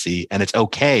privacy. And it's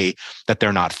okay that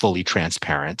they're not fully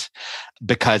transparent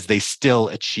because they still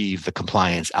achieve the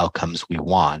compliance outcomes we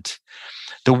want.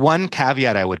 The one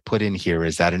caveat I would put in here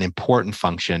is that an important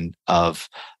function of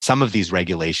some of these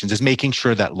regulations is making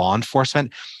sure that law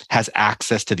enforcement has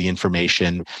access to the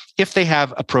information if they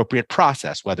have appropriate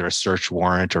process, whether a search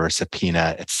warrant or a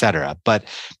subpoena, et cetera. But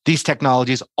these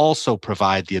technologies also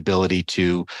provide the ability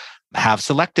to have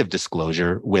selective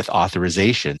disclosure with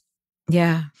authorization.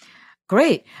 Yeah.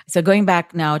 Great. So going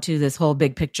back now to this whole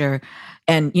big picture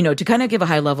and, to kind of give a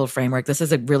high level framework, this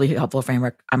is a really helpful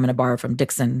framework I'm going to borrow from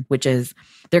Dixon, which is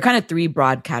there are kind of three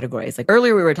broad categories. Like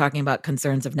earlier, we were talking about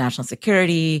concerns of national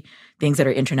security, things that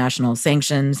are international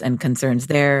sanctions and concerns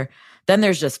there. Then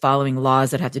there's just following laws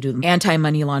that have to do with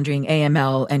anti-money laundering,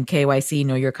 AML, and KYC,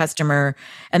 know your customer.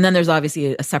 And then there's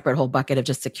obviously a separate whole bucket of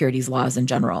just securities laws in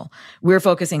general. We're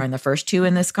focusing on the first two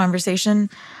in this conversation.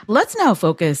 Let's now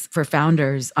focus for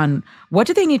founders on what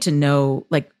do they need to know,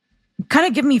 like kind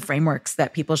of give me frameworks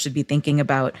that people should be thinking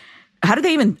about. How do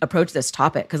they even approach this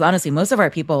topic? Because honestly, most of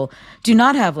our people do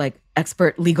not have like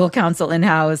expert legal counsel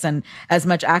in-house and as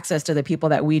much access to the people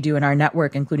that we do in our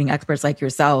network, including experts like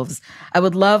yourselves. I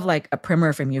would love like a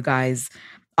primer from you guys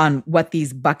on what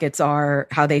these buckets are,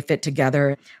 how they fit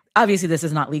together. Obviously, this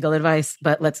is not legal advice,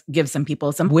 but let's give some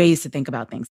people some ways to think about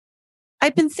things.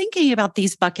 I've been thinking about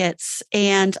these buckets,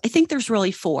 and I think there's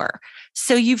really four.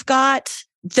 So you've got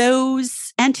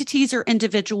those entities or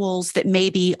individuals that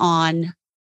may be on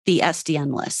the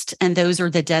SDN list, and those are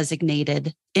the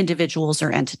designated individuals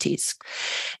or entities.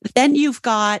 Then you've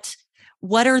got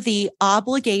what are the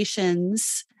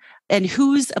obligations and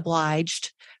who's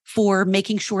obliged for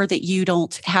making sure that you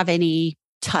don't have any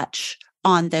touch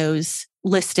on those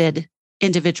listed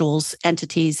individuals,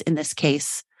 entities, in this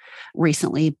case,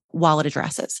 recently wallet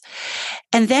addresses.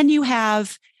 And then you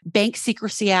have Bank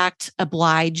Secrecy Act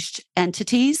obliged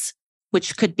entities,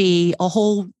 which could be a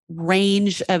whole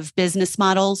range of business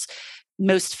models.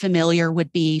 Most familiar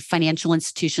would be financial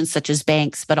institutions such as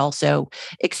banks, but also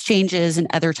exchanges and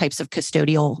other types of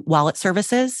custodial wallet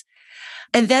services.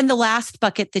 And then the last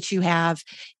bucket that you have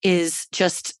is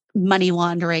just money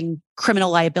laundering,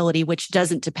 criminal liability, which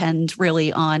doesn't depend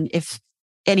really on if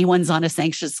anyone's on a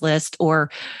sanctions list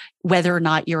or whether or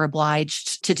not you're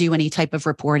obliged to do any type of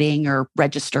reporting or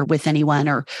register with anyone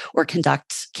or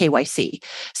conduct KYC.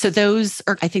 So those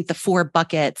are, I think, the four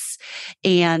buckets.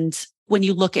 And when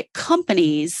you look at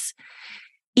companies,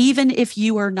 even if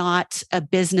you are not a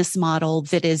business model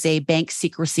that is a Bank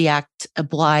Secrecy Act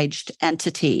obliged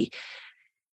entity,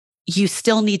 you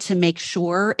still need to make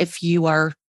sure if you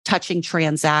are touching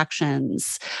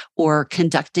transactions or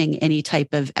conducting any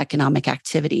type of economic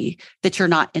activity that you're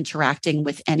not interacting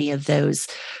with any of those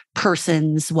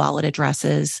persons, wallet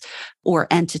addresses, or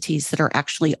entities that are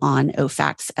actually on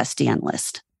OFAC's SDN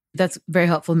list. That's very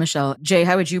helpful, Michele. Jay,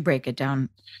 how would you break it down?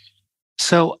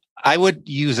 So I would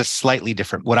use a slightly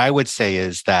different, what I would say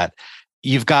is that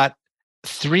you've got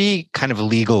three kind of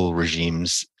legal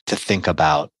regimes to think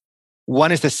about.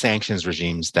 One is the sanctions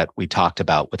regimes that we talked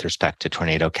about with respect to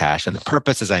Tornado Cash. And the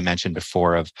purpose, as I mentioned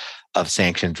before, of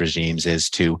sanctions regimes is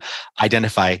to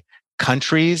identify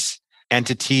countries,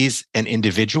 entities, and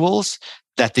individuals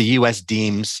that the U.S.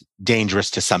 deems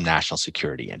dangerous to some national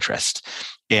security interest,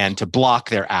 and to block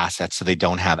their assets so they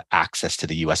don't have access to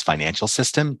the U.S. financial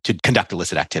system to conduct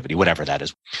illicit activity, whatever that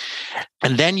is.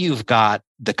 And then you've got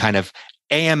the kind of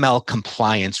AML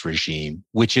compliance regime,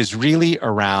 which is really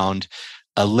around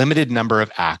a limited number of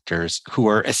actors who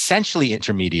are essentially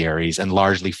intermediaries and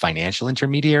largely financial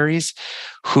intermediaries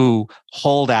who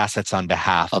hold assets on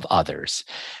behalf of others.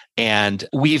 And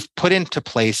we've put into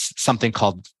place something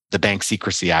called the Bank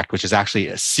Secrecy Act, which is actually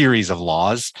a series of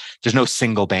laws. There's no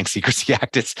single Bank Secrecy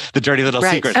Act. It's the dirty little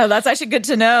secret. Oh, that's actually good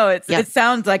to know. It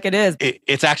sounds like it is.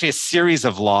 It's actually a series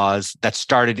of laws that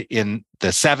started in the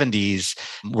 70s,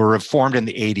 were reformed in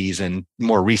the 80s, and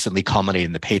more recently culminated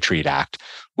in the Patriot Act.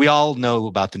 We all know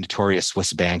about the notorious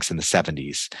Swiss banks in the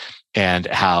 70s and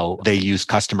how they used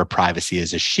customer privacy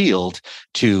as a shield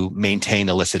to maintain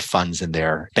illicit funds in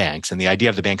their banks. And the idea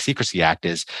of the Bank Secrecy Act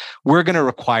is we're going to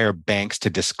require banks to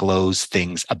disclose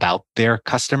things about their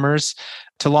customers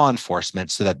to law enforcement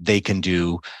so that they can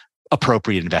do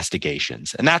appropriate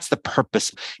investigations. And that's the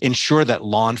purpose, ensure that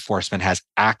law enforcement has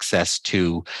access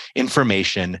to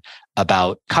information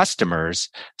about customers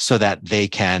so that they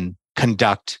can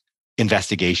conduct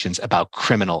investigations about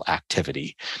criminal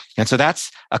activity. And so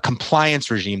that's a compliance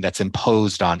regime that's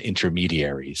imposed on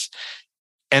intermediaries.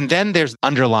 And then there's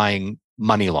underlying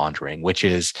money laundering, which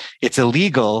is it's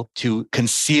illegal to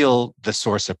conceal the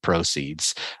source of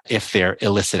proceeds if they're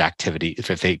illicit activity,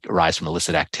 if they arise from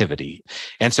illicit activity.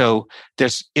 And so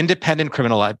there's independent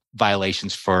criminal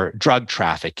violations for drug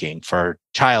trafficking, for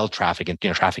child trafficking,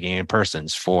 trafficking in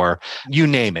persons, for you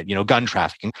name it, gun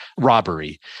trafficking,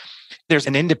 robbery. There's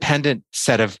an independent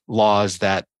set of laws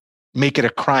that make it a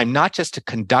crime, not just to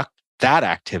conduct that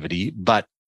activity, but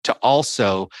to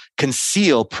also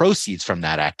conceal proceeds from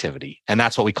that activity. And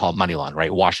that's what we call money laundering,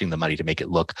 right? Washing the money to make it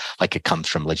look like it comes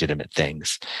from legitimate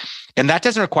things. And that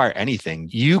doesn't require anything.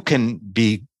 You can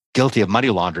be guilty of money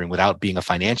laundering without being a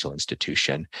financial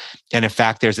institution. And in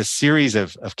fact, there's a series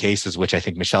of cases, which I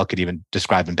think Michele could even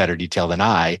describe in better detail than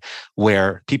I,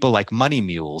 where people like money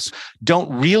mules don't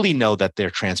really know that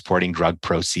they're transporting drug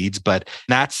proceeds, but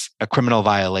that's a criminal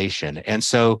violation. And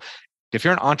so if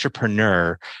you're an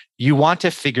entrepreneur, you want to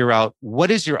figure out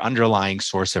what is your underlying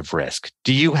source of risk.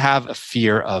 Do you have a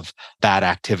fear of bad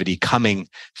activity coming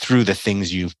through the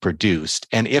things you've produced?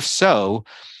 And if so,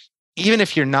 even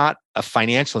if you're not a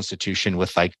financial institution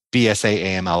with like BSA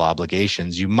AML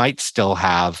obligations, you might still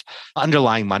have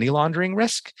underlying money laundering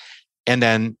risk. And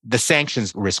then the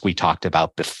sanctions risk we talked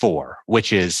about before,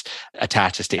 which is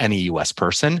attaches to any US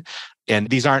person. And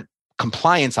these aren't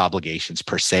compliance obligations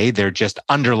per se, they're just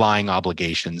underlying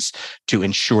obligations to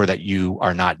ensure that you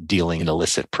are not dealing in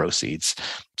illicit proceeds.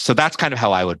 So that's kind of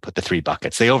how I would put the three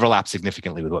buckets. They overlap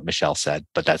significantly with what Michele said,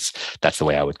 but that's the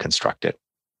way I would construct it.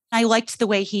 I liked the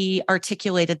way he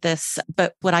articulated this,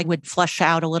 but what I would flesh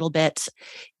out a little bit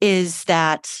is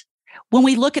that when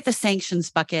we look at the sanctions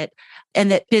bucket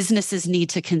and that businesses need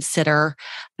to consider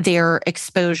their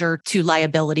exposure to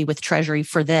liability with Treasury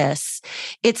for this,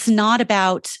 it's not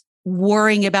about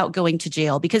worrying about going to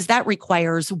jail because that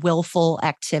requires willful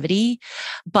activity.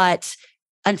 But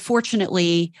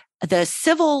unfortunately, the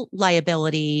civil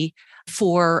liability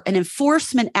for an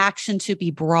enforcement action to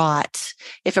be brought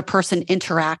if a person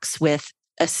interacts with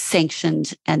a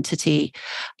sanctioned entity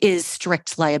is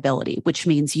strict liability, which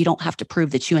means you don't have to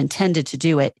prove that you intended to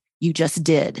do it. You just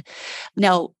did.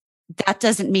 Now, that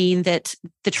doesn't mean that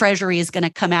the Treasury is going to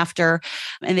come after,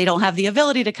 and they don't have the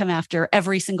ability to come after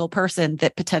every single person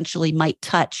that potentially might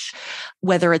touch,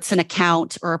 whether it's an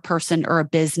account or a person or a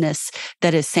business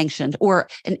that is sanctioned or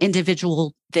an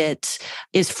individual that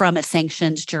is from a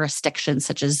sanctioned jurisdiction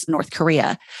such as North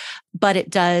Korea. But it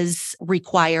does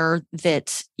require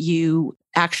that you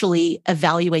actually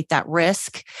evaluate that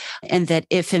risk, and that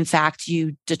if in fact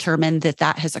you determine that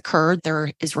that has occurred,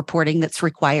 there is reporting that's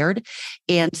required.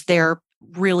 And there are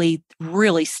really,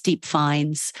 really steep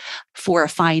fines for a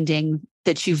finding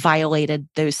that you violated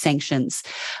those sanctions.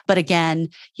 But again,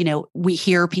 we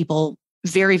hear people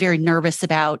very, very nervous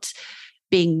about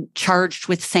being charged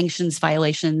with sanctions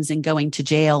violations and going to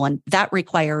jail. And that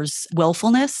requires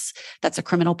willfulness. That's a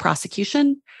criminal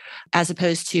prosecution, as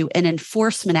opposed to an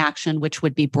enforcement action, which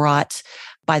would be brought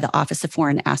by the Office of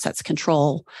Foreign Assets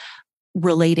Control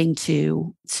relating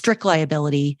to strict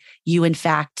liability. You, in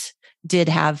fact, did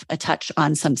have a touch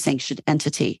on some sanctioned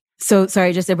entity. So,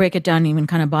 sorry, just to break it down, even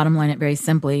kind of bottom line it very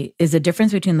simply, is the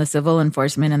difference between the civil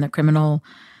enforcement and the criminal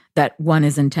that one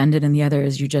is intended and the other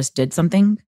is you just did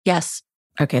something? Yes.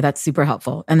 Okay, that's super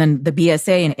helpful. And then the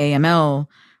BSA and AML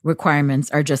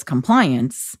requirements are just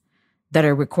compliance that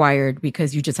are required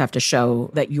because you just have to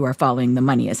show that you are following the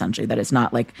money, essentially, that it's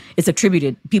not like it's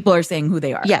attributed. People are saying who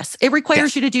they are. Yes, it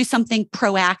requires you to do something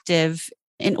proactive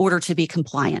in order to be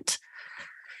compliant.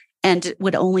 And it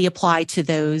would only apply to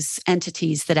those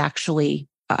entities that actually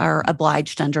are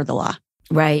obliged under the law.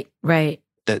 Right.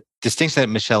 The distinction that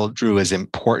Michele drew is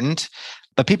important,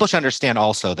 but people should understand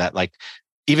also that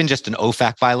even just an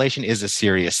OFAC violation is a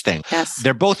serious thing. Yes.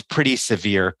 They're both pretty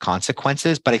severe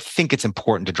consequences, but I think it's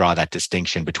important to draw that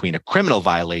distinction between a criminal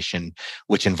violation,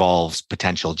 which involves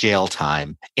potential jail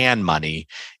time and money,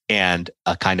 and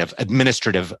a kind of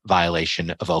administrative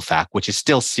violation of OFAC, which is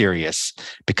still serious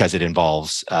because it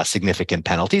involves significant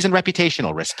penalties and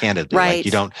reputational risk, candidly. Right.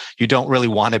 You don't really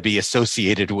want to be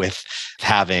associated with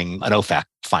having an OFAC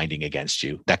finding against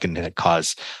you. That can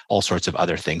cause all sorts of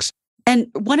other things. And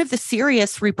one of the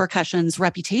serious repercussions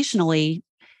reputationally,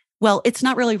 well, it's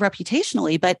not really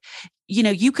reputationally, but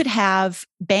you could have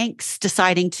banks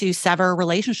deciding to sever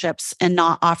relationships and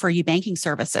not offer you banking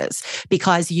services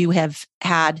because you have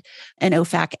had an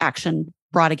OFAC action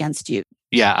brought against you.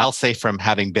 Yeah, I'll say from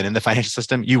having been in the financial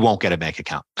system, you won't get a bank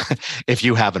account. If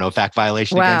you have an OFAC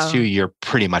violation against you, you're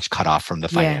pretty much cut off from the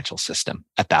financial system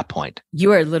at that point.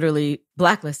 You are literally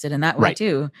blacklisted in that way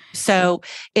too. So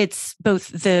it's both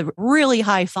the really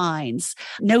high fines,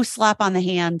 no slap on the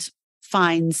hand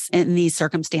fines in these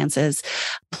circumstances,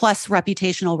 plus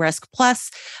reputational risk, plus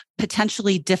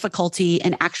potentially difficulty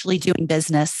in actually doing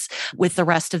business with the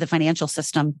rest of the financial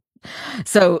system.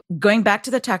 So going back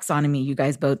to the taxonomy you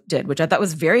guys both did, which I thought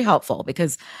was very helpful,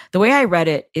 because the way I read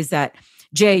it is that,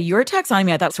 Jay, your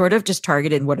taxonomy, I thought sort of just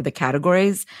targeted what are the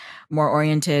categories, more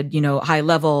oriented, high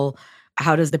level.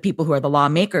 How does the people who are the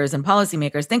lawmakers and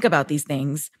policymakers think about these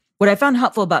things? What I found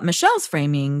helpful about Michele's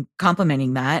framing,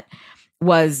 complementing that,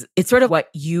 was it's sort of what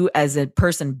you as a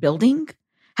person building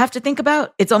have to think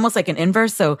about. It's almost like an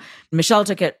inverse. So Michele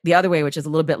took it the other way, which is a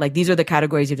little bit like these are the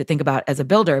categories you have to think about as a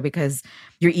builder, because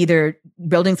you're either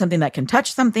building something that can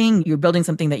touch something, you're building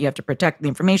something that you have to protect the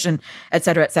information, et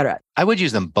cetera, et cetera. I would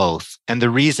use them both. And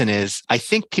the reason is I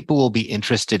think people will be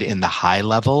interested in the high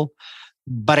level,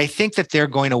 but I think that they're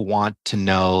going to want to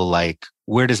know,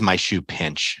 where does my shoe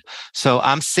pinch? So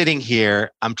I'm sitting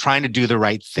here, I'm trying to do the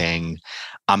right thing.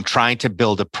 I'm trying to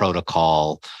build a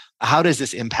protocol. How does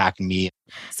this impact me?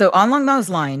 So along those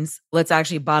lines, let's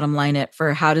actually bottom line it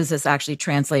for how does this actually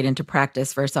translate into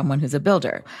practice for someone who's a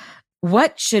builder?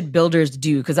 What should builders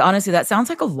do? Because honestly, that sounds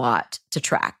like a lot to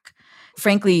track.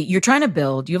 Frankly, you're trying to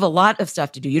build, you have a lot of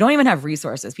stuff to do. You don't even have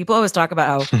resources. People always talk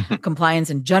about how compliance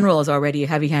in general is already a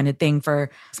heavy-handed thing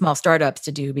for small startups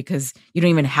to do because you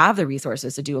don't even have the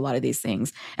resources to do a lot of these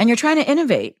things. And you're trying to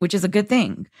innovate, which is a good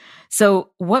thing.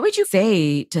 So what would you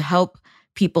say to help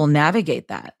people navigate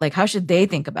that? How should they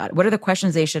think about it? What are the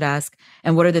questions they should ask?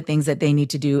 And what are the things that they need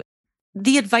to do?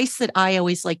 The advice that I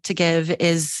always like to give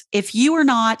is if you are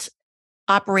not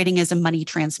operating as a money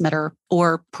transmitter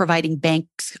or providing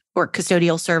banks or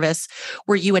custodial service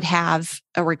where you would have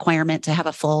a requirement to have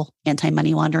a full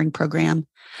anti-money laundering program,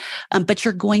 but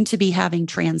you're going to be having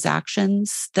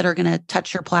transactions that are going to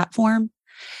touch your platform,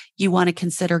 you want to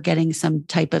consider getting some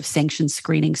type of sanction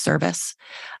screening service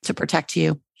to protect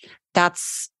you.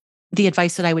 That's the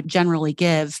advice that I would generally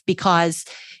give because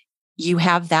you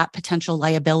have that potential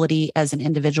liability as an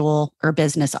individual or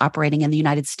business operating in the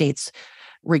United States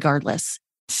regardless.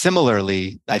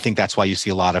 Similarly, I think that's why you see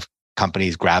a lot of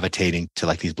companies gravitating to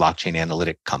these blockchain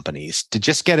analytic companies to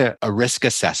just get a risk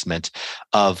assessment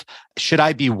of, should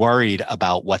I be worried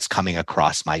about what's coming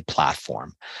across my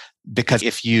platform? Because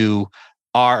if you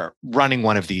are running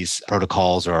one of these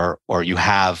protocols or you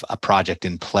have a project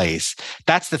in place,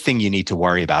 that's the thing you need to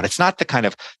worry about. It's not the kind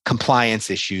of compliance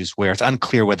issues where it's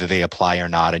unclear whether they apply or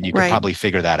not, and you can probably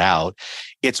figure that out.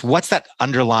 It's what's that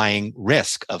underlying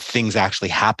risk of things actually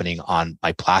happening on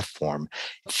my platform.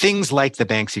 Things like the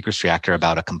Bank Secrecy Act are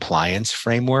about a compliance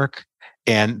framework,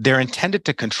 and they're intended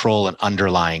to control an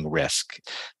underlying risk,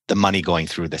 the money going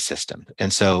through the system.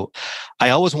 And so I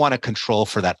always want to control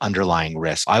for that underlying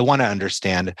risk. I want to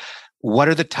understand what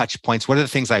are the touch points, what are the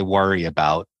things I worry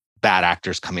about bad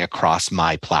actors coming across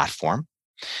my platform,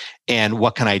 and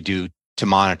what can I do to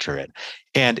monitor it?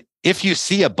 And if you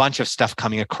see a bunch of stuff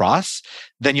coming across,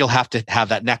 then you'll have to have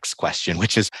that next question,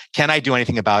 which is, can I do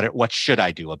anything about it? What should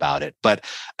I do about it? But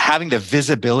having the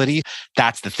visibility,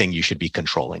 that's the thing you should be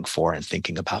controlling for and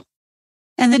thinking about.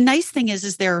 And the nice thing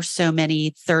is there are so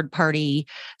many third-party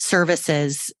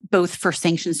services, both for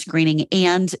sanction screening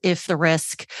and if the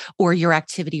risk or your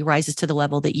activity rises to the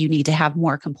level that you need to have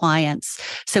more compliance.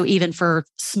 So even for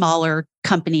smaller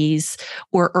companies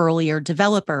or earlier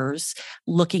developers,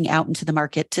 looking out into the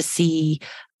market to see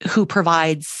who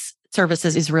provides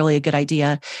services is really a good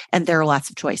idea. And there are lots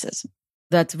of choices.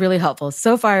 That's really helpful.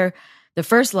 So far, the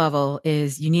first level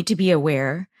is you need to be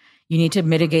aware. You need to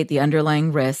mitigate the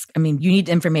underlying risk. I mean, you need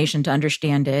information to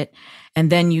understand it. And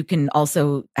then you can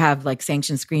also have like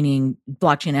sanction screening,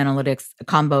 blockchain analytics, a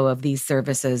combo of these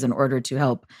services in order to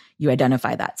help you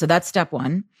identify that. So that's step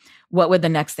one. What would the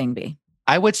next thing be?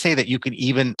 I would say that you could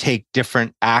even take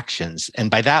different actions. And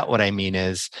by that, what I mean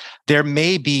is there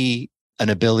may be an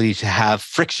ability to have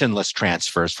frictionless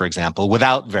transfers, for example,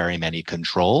 without very many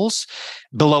controls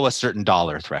below a certain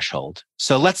dollar threshold.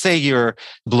 So let's say you're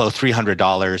below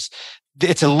 $300.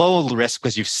 It's a low risk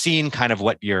because you've seen kind of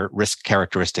what your risk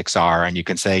characteristics are. And you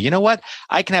can say, you know what,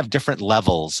 I can have different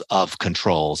levels of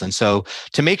controls. And so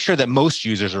to make sure that most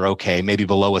users are okay, maybe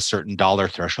below a certain dollar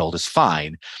threshold is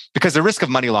fine, because the risk of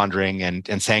money laundering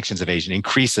and sanctions evasion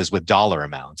increases with dollar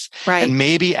amounts. Right. And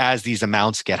maybe as these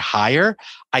amounts get higher,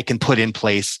 I can put in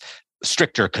place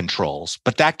stricter controls.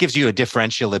 But that gives you a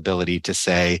differential ability to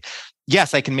say,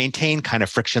 yes, I can maintain kind of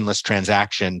frictionless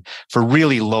transaction for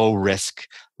really low risk,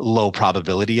 low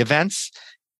probability events.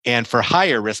 And for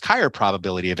higher risk, higher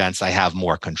probability events, I have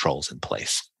more controls in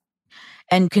place.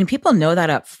 And can people know that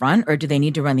up front, or do they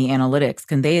need to run the analytics?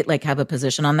 Can they like have a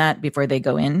position on that before they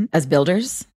go in as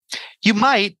builders? You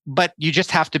might, but you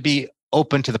just have to be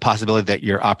open to the possibility that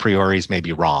your a prioris may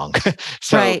be wrong.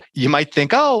 So you might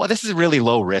think, oh, this is really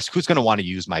low risk. Who's going to want to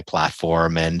use my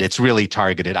platform? And it's really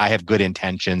targeted. I have good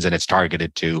intentions and it's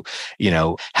targeted to,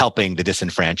 helping the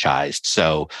disenfranchised.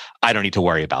 So I don't need to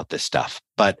worry about this stuff.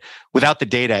 But without the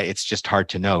data, it's just hard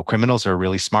to know. Criminals are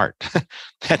really smart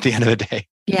at the end of the day.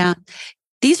 Yeah.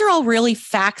 These are all really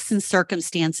facts and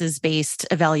circumstances based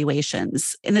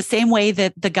evaluations. In the same way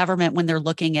that the government, when they're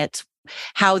looking at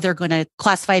how they're going to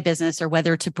classify a business or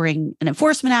whether to bring an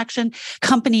enforcement action,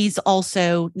 companies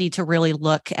also need to really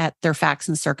look at their facts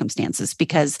and circumstances,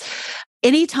 because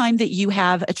anytime that you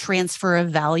have a transfer of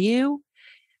value,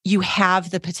 you have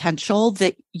the potential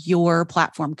that your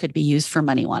platform could be used for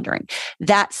money laundering.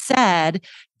 That said,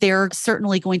 there are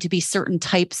certainly going to be certain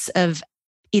types of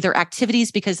either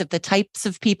activities because of the types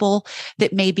of people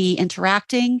that may be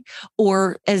interacting,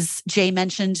 or as Jay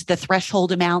mentioned, the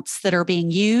threshold amounts that are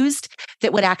being used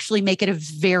that would actually make it a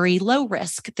very low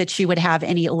risk that you would have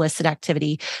any illicit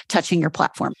activity touching your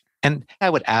platform. And I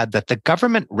would add that the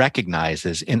government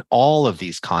recognizes in all of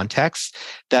these contexts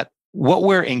that what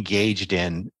we're engaged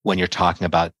in when you're talking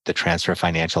about the transfer of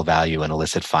financial value and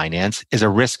illicit finance is a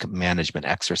risk management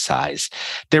exercise.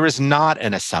 There is not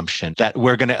an assumption that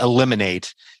we're going to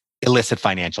eliminate illicit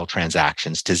financial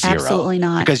transactions to zero. Absolutely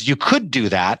not. Because you could do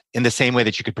that in the same way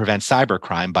that you could prevent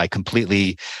cybercrime by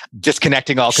completely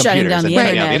disconnecting all computers and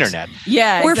shutting down the internet.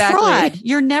 Yeah, or exactly. fraud.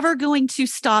 You're never going to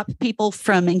stop people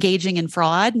from engaging in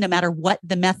fraud, no matter what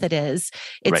the method is.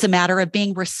 It's a matter of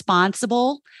being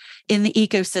responsible in the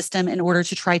ecosystem in order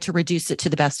to try to reduce it to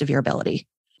the best of your ability.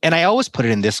 And I always put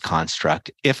it in this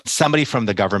construct. If somebody from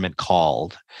the government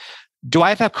called, do I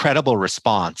have a credible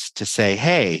response to say,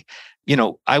 hey,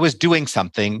 I was doing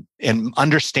something and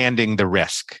understanding the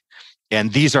risk,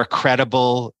 and these are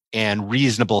credible and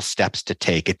reasonable steps to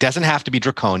take. It doesn't have to be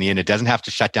draconian. It doesn't have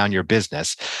to shut down your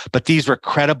business, but these were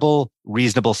credible,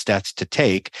 reasonable steps to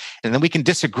take. And then we can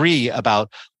disagree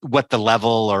about what the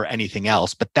level or anything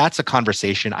else, but that's a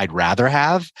conversation I'd rather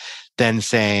have than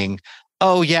saying,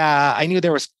 oh yeah, I knew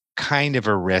there was kind of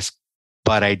a risk,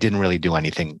 but I didn't really do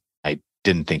anything. I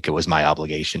didn't think it was my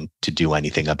obligation to do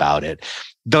anything about it.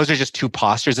 Those are just two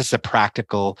postures. This is a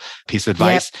practical piece of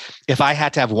advice. Yep. If I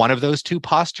had to have one of those two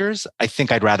postures, I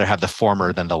think I'd rather have the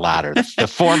former than the latter. The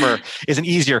former is an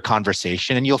easier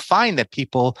conversation. And you'll find that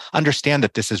people understand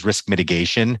that this is risk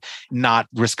mitigation, not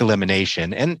risk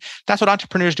elimination. And that's what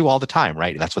entrepreneurs do all the time,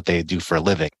 right? That's what they do for a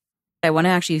living. I want to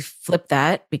actually flip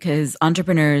that because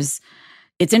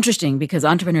it's interesting because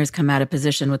entrepreneurs come at a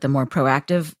position with a more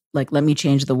proactive, like, let me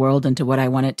change the world into what I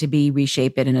want it to be,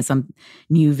 reshape it into some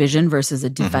new vision versus a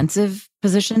defensive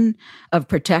position of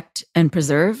protect and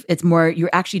preserve. It's more,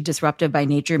 you're actually disruptive by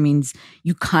nature, means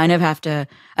you kind of have to,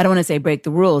 I don't want to say break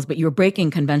the rules, but you're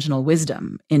breaking conventional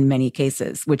wisdom in many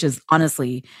cases, which is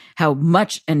honestly how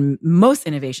much and most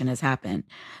innovation has happened.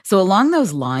 So along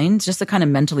those lines, just to kind of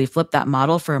mentally flip that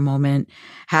model for a moment,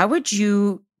 how would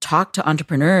you talk to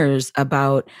entrepreneurs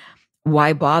about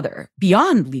why bother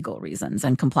beyond legal reasons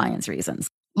and compliance reasons?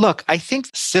 Look, I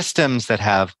think systems that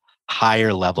have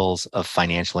higher levels of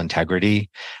financial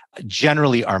integrity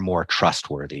generally are more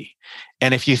trustworthy.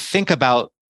 And if you think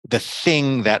about the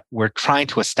thing that we're trying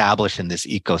to establish in this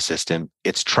ecosystem,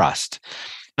 it's trust.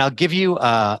 And I'll give you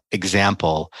an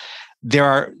example. There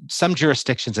are some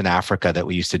jurisdictions in Africa that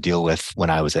we used to deal with when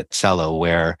I was at Celo,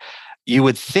 where you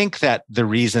would think that the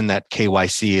reason that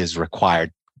KYC is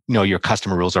required, your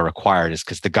customer rules are required, is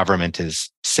because the government is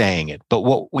saying it. But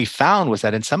what we found was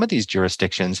that in some of these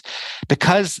jurisdictions,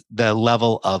 because the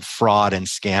level of fraud and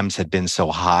scams had been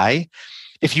so high,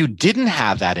 if you didn't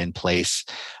have that in place,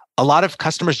 a lot of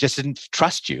customers just didn't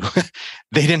trust you.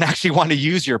 They didn't actually want to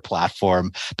use your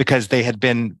platform because they had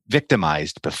been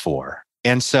victimized before.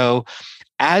 And so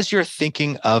as you're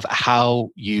thinking of how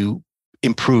you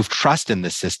improve trust in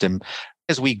the system,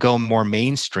 as we go more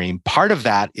mainstream, part of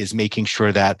that is making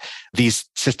sure that these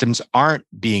systems aren't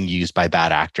being used by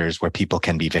bad actors where people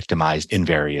can be victimized in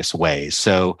various ways.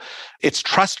 So it's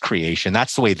trust creation.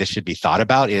 That's the way this should be thought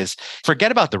about, is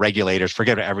forget about the regulators,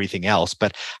 forget about everything else,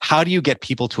 but how do you get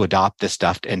people to adopt this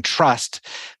stuff and trust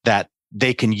that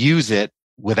they can use it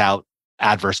without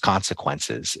adverse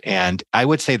consequences? And I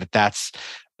would say that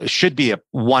should be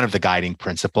one of the guiding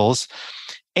principles.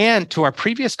 And to our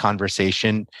previous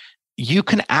conversation, you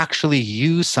can actually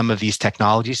use some of these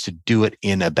technologies to do it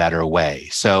in a better way.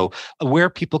 So where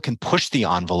people can push the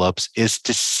envelopes is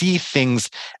to see things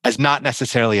as not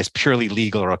necessarily as purely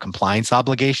legal or compliance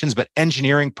obligations, but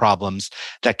engineering problems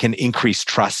that can increase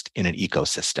trust in an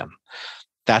ecosystem.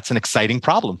 That's an exciting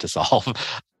problem to solve.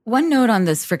 One note on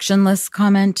this frictionless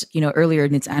comment, earlier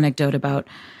in its anecdote about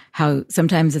how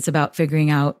sometimes it's about figuring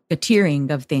out a tiering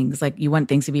of things. Like you want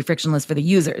things to be frictionless for the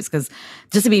users, because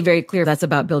just to be very clear, that's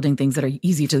about building things that are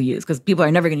easy to use, because people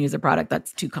are never going to use a product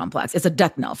that's too complex. It's a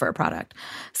death knell for a product.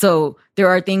 So there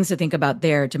are things to think about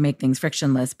there to make things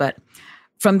frictionless. But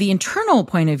from the internal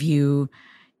point of view,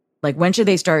 like when should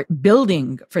they start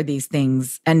building for these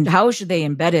things and how should they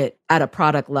embed it at a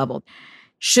product level?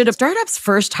 Should a startup's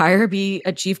first hire be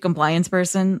a chief compliance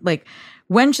person? Like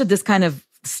when should this kind of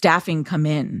staffing come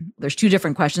in? There's two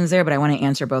different questions there, but I want to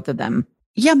answer both of them.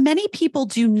 Yeah, many people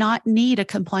do not need a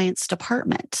compliance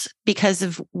department because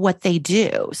of what they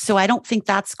do. So I don't think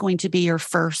that's going to be your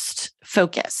first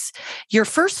focus. Your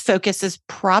first focus is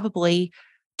probably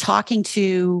talking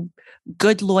to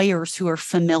good lawyers who are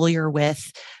familiar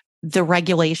with the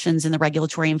regulations and the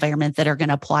regulatory environment that are going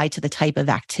to apply to the type of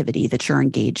activity that you're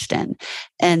engaged in.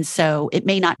 And so it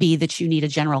may not be that you need a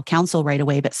general counsel right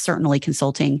away, but certainly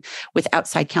consulting with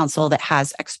outside counsel that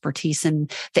has expertise in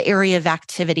the area of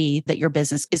activity that your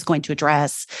business is going to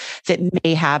address that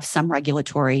may have some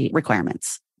regulatory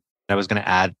requirements. I was going to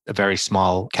add a very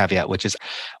small caveat, which is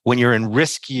when you're in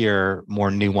riskier,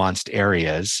 more nuanced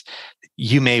areas,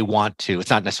 you may want to,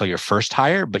 it's not necessarily your first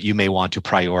hire, but you may want to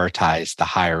prioritize the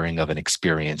hiring of an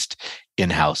experienced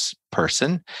in-house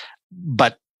person.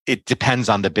 But it depends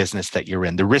on the business that you're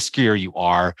in. The riskier you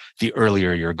are, the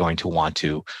earlier you're going to want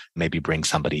to maybe bring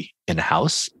somebody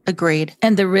in-house. Agreed.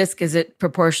 And the risk, is it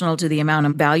proportional to the amount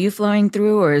of value flowing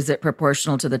through, or is it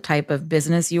proportional to the type of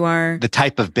business you are? The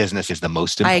type of business is the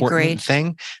most important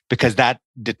thing, because that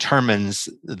determines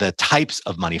the types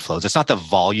of money flows. It's not the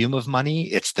volume of money,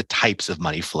 it's the types of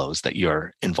money flows that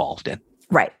you're involved in.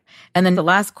 Right. And then the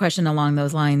last question along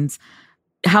those lines,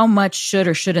 how much should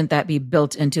or shouldn't that be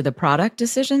built into the product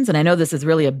decisions? And I know this is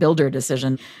really a builder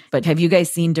decision, but have you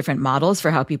guys seen different models for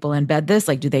how people embed this?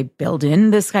 Like, do they build in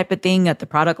this type of thing at the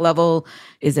product level?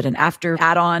 Is it an after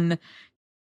add-on?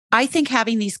 I think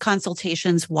having these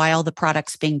consultations while the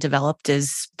product's being developed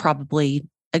is probably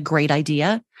a great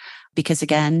idea, because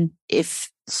again, if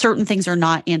certain things are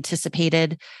not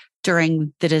anticipated,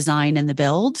 during the design and the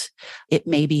build, it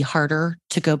may be harder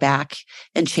to go back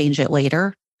and change it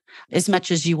later. As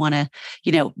much as you want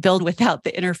to, build without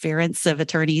the interference of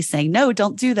attorneys saying, no,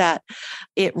 don't do that,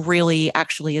 it really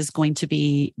actually is going to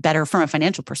be better from a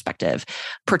financial perspective,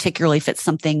 particularly if it's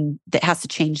something that has to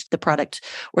change the product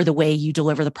or the way you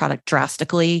deliver the product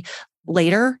drastically.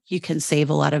 Later, you can save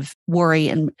a lot of worry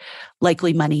and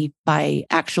likely money by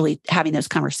actually having those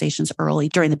conversations early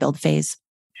during the build phase.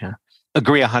 Yeah,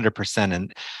 agree 100%.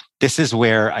 And this is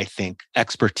where I think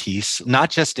expertise,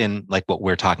 not just in like what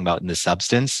we're talking about in the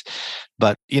substance,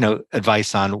 but,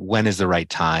 advice on when is the right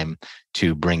time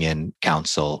to bring in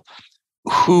counsel.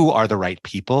 Who are the right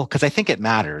people? Because I think it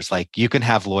matters. Like you can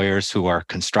have lawyers who are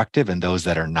constructive and those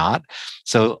that are not.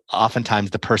 So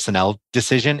oftentimes the personnel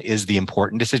decision is the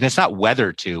important decision. It's not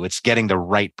whether to, it's getting the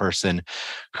right person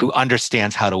who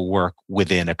understands how to work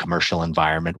within a commercial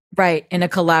environment. Right. In a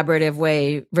collaborative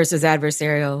way versus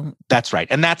adversarial. That's right.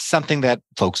 And that's something that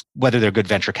folks, whether they're good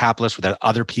venture capitalists, whether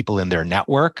other people in their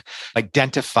network,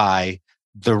 identify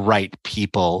the right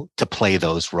people to play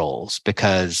those roles,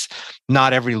 because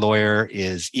not every lawyer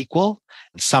is equal.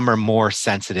 Some are more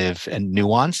sensitive and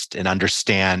nuanced and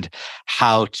understand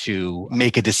how to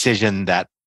make a decision that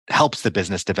helps the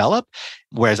business develop,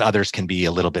 whereas others can be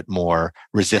a little bit more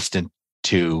resistant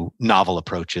to novel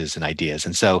approaches and ideas.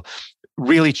 And so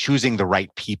really choosing the right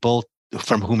people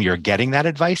from whom you're getting that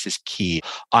advice is key.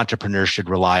 Entrepreneurs should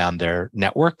rely on their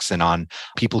networks and on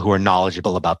people who are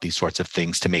knowledgeable about these sorts of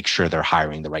things to make sure they're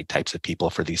hiring the right types of people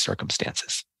for these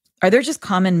circumstances. Are there just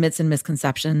common myths and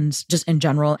misconceptions just in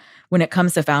general when it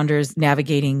comes to founders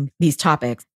navigating these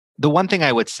topics? The one thing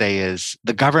I would say is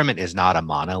the government is not a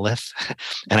monolith.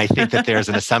 And I think that there's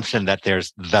an assumption that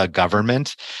there's the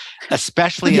government,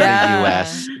 especially in the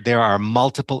US. There are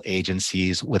multiple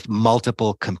agencies with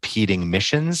multiple competing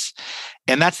missions.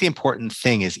 And that's the important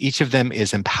thing, is each of them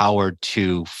is empowered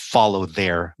to follow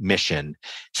their mission,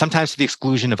 sometimes to the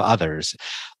exclusion of others.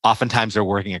 Oftentimes they're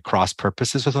working at cross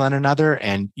purposes with one another,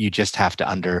 and you just have to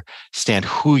understand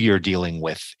who you're dealing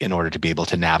with in order to be able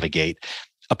to navigate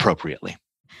appropriately.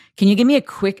 Can you give me a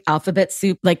quick alphabet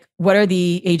soup? Like, what are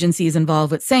the agencies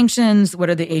involved with sanctions? What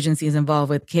are the agencies involved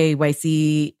with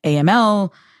KYC,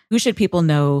 AML? Who should people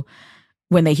know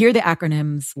when they hear the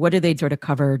acronyms? What do they sort of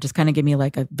cover? Just kind of give me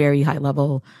like a very high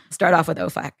level. Start off with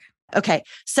OFAC. Okay.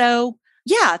 So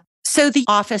the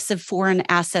Office of Foreign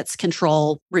Assets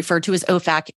Control, referred to as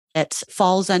OFAC, it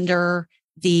falls under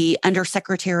the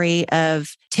Undersecretary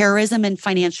of Terrorism and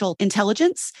Financial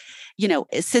Intelligence.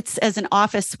 It sits as an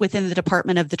office within the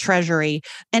Department of the Treasury.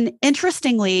 And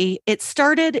interestingly, it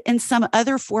started in some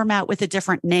other format with a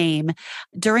different name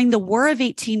during the War of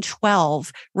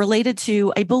 1812, related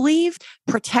to, I believe,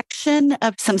 protection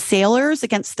of some sailors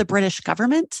against the British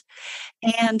government.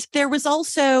 And there was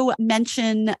also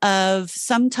mention of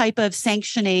some type of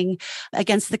sanctioning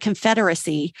against the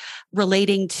Confederacy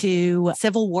relating to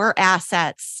Civil War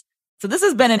assets. So this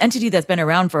has been an entity that's been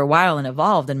around for a while and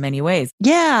evolved in many ways.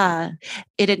 Yeah.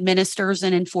 It administers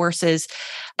and enforces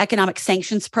economic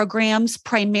sanctions programs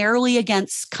primarily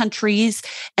against countries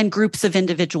and groups of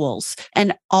individuals.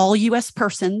 And all U.S.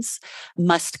 persons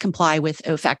must comply with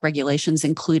OFAC regulations,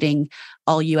 including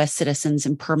all U.S. citizens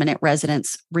and permanent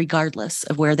residents, regardless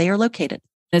of where they are located.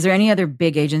 Is there any other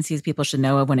big agencies people should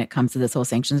know of when it comes to this whole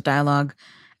sanctions dialogue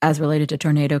as related to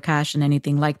Tornado Cash and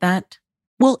anything like that?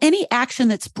 Well, any action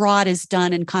that's brought is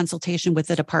done in consultation with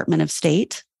the Department of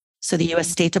State, so the U.S.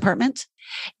 State Department,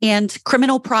 and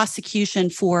criminal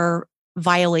prosecution for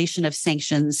violation of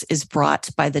sanctions is brought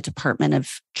by the Department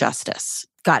of Justice.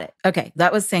 Got it. Okay.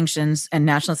 That was sanctions and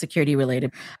national security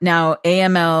related. Now,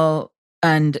 AML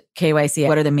and KYC,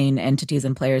 what are the main entities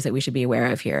and players that we should be aware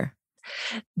of here?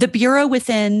 The bureau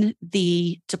within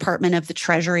the Department of the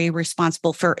Treasury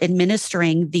responsible for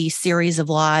administering the series of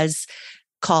laws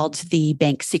called the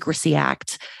Bank Secrecy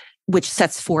Act, which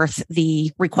sets forth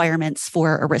the requirements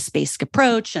for a risk-based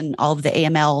approach and all of the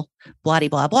AML, blah,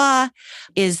 blah, blah,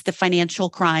 is the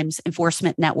Financial Crimes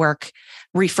Enforcement Network,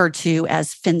 referred to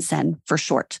as FinCEN for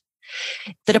short.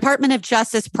 The Department of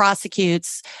Justice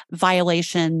prosecutes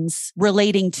violations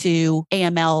relating to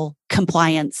AML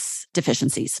compliance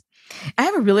deficiencies. I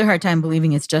have a really hard time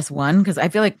believing it's just one, because I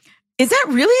feel like, is that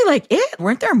really like it?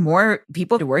 Weren't there more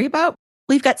people to worry about?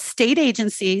 We've got state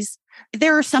agencies.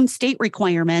 There are some state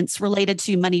requirements related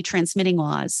to money transmitting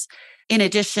laws. In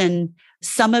addition,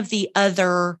 some of the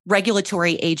other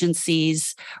regulatory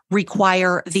agencies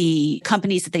require the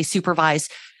companies that they supervise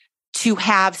to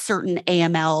have certain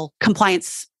AML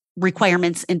compliance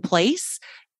requirements in place.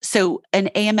 So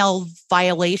an AML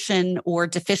violation or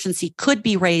deficiency could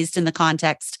be raised in the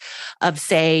context of,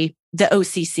 say, the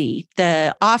OCC,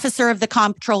 the Officer of the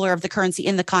Comptroller of the Currency,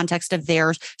 in the context of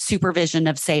their supervision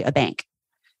of, say, a bank?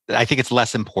 I think it's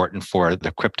less important for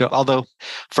the crypto, although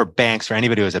for banks, for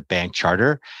anybody who has a bank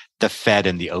charter, the Fed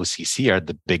and the OCC are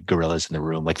the big gorillas in the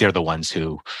room. Like they're the ones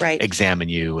who examine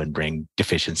you and bring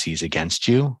deficiencies against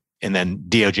you. And then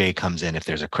DOJ comes in if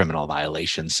there's a criminal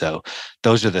violation. So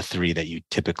those are the three that you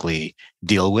typically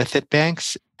deal with at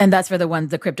banks. And that's for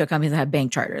the crypto companies that have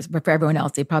bank charters. But for everyone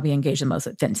else, they probably engage the most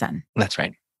at FinCEN. That's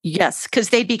right. Yes, because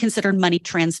they'd be considered money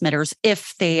transmitters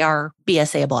if they are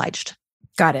BSA obliged.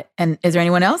 Got it. And is there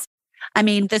anyone else? I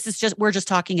mean, we're just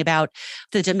talking about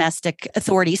the domestic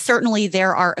authorities. Certainly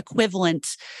there are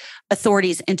equivalent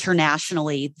authorities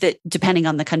internationally that, depending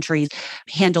on the country,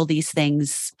 handle these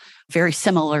things very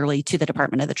similarly to the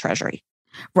Department of the Treasury.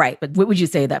 Right. But what would you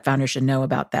say that founders should know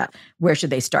about that? Where should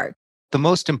they start? The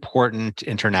most important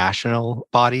international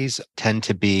bodies tend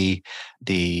to be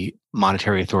the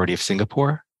Monetary Authority of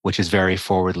Singapore, which is very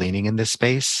forward-leaning in this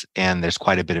space. And there's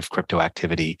quite a bit of crypto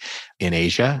activity in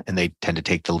Asia, and they tend to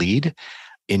take the lead.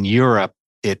 In Europe,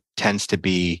 it tends to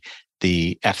be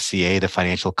the FCA, the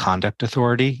Financial Conduct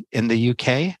Authority in the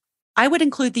UK. I would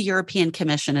include the European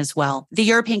Commission as well. The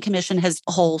European Commission has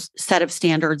a whole set of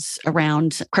standards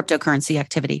around cryptocurrency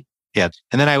activity. Yeah.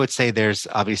 And then I would say there's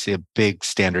obviously a big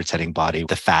standard-setting body,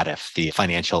 the FATF, the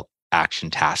Financial Action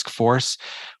Task Force,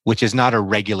 which is not a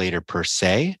regulator per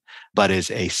se, but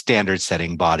is a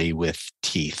standard-setting body with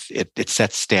teeth. It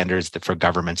sets standards for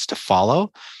governments to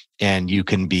follow, and you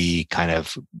can be kind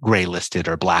of gray-listed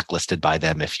or blacklisted by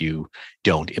them if you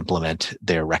don't implement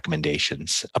their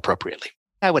recommendations appropriately.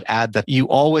 I would add that you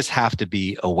always have to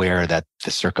be aware that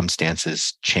the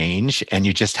circumstances change, and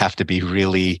you just have to be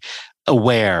really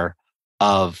aware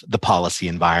of the policy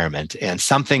environment. And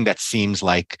something that seems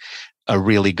like a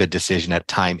really good decision at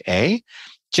time A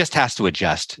just has to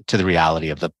adjust to the reality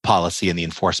of the policy and the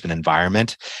enforcement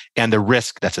environment and the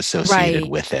risk that's associated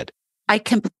with it. I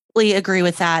completely agree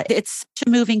with that. It's a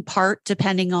moving part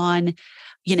depending on,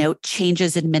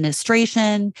 changes in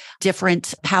administration,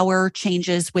 different power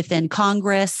changes within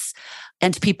Congress,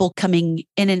 and people coming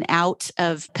in and out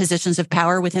of positions of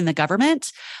power within the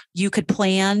government. You could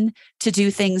plan to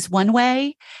do things one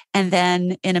way, and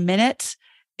then in a minute,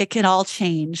 it can all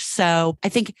change. So I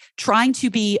think trying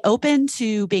to be open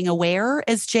to being aware,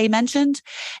 as Jay mentioned,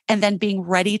 and then being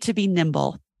ready to be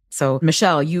nimble. So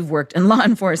Michele, you've worked in law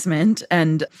enforcement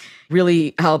and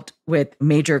really helped with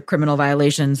major criminal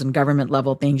violations and government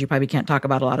level things. You probably can't talk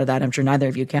about a lot of that. I'm sure neither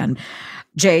of you can.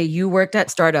 Jay, you worked at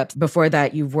startups. Before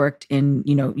that, you've worked in,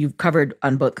 you've covered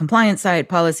on both compliance side,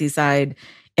 policy side,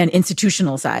 and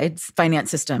institutional sides,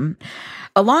 finance system.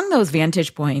 Along those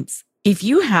vantage points, if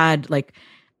you had like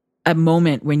a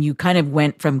moment when you kind of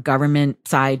went from government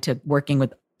side to working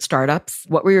with startups,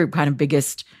 what were your kind of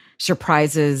biggest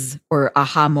surprises or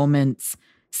aha moments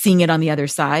seeing it on the other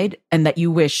side, and that you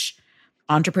wish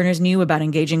entrepreneurs knew about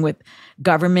engaging with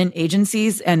government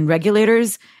agencies and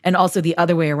regulators, and also the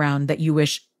other way around, that you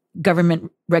wish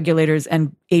government regulators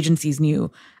and agencies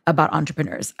knew about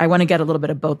entrepreneurs? I want to get a little bit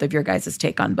of both of your guys'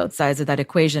 take on both sides of that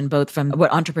equation, both from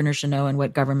what entrepreneurs should know and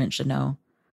what government should know.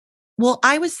 Well,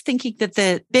 I was thinking that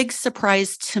the big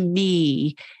surprise to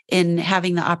me in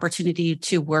having the opportunity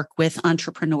to work with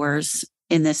entrepreneurs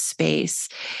in this space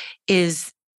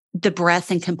is the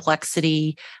breadth and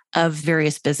complexity of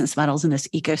various business models in this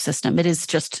ecosystem. It is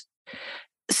just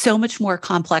so much more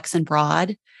complex and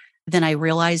broad than I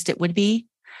realized it would be.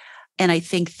 And I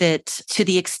think that to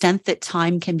the extent that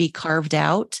time can be carved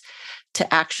out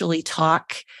to actually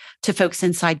talk to folks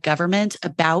inside government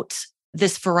about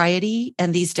this variety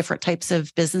and these different types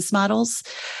of business models,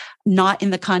 not in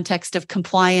the context of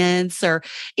compliance or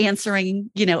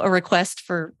answering, a request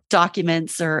for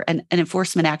documents or an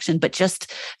enforcement action, but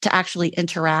just to actually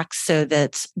interact so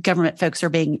that government folks are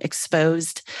being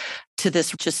exposed to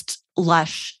this just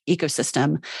lush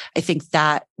ecosystem. I think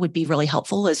that would be really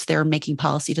helpful as they're making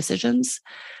policy decisions.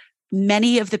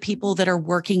 Many of the people that are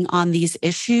working on these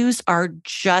issues are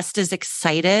just as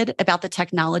excited about the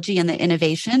technology and the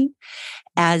innovation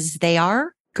as they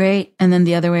are. Great. And then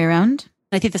the other way around?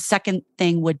 I think the second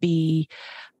thing would be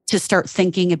to start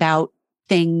thinking about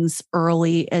things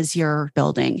early as you're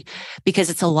building, because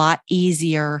it's a lot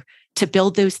easier to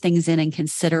build those things in and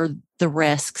consider the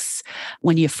risks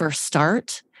when you first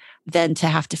start than to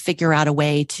have to figure out a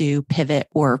way to pivot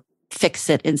or fix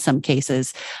it in some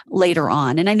cases later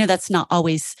on. And I know that's not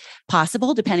always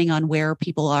possible depending on where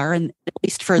people are. And at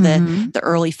least for the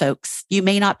early folks, you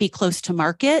may not be close to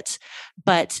market,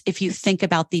 but if you think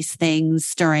about these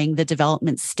things during the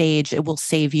development stage, it will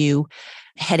save you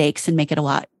headaches and make it a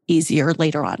lot easier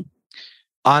later on.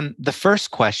 On the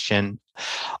first question,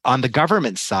 on the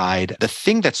government side, the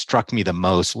thing that struck me the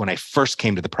most when I first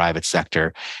came to the private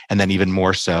sector, and then even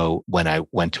more so when I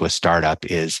went to a startup,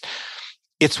 is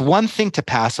it's one thing to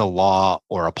pass a law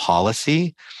or a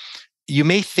policy. You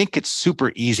may think it's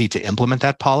super easy to implement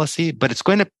that policy, but it's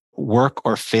going to work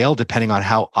or fail depending on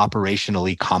how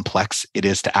operationally complex it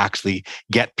is to actually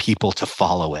get people to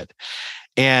follow it.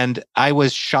 And I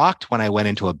was shocked when I went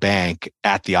into a bank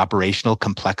at the operational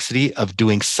complexity of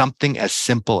doing something as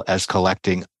simple as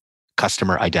collecting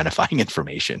customer identifying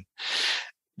information.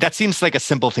 That seems like a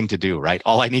simple thing to do, right?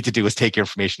 All I need to do is take your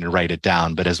information and write it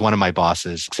down. But as one of my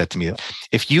bosses said to me,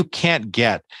 if you can't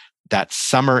get that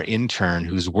summer intern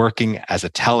who's working as a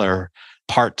teller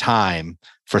part-time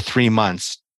for 3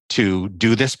 months to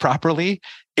do this properly,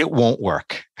 it won't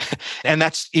work. And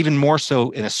that's even more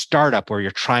so in a startup where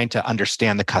you're trying to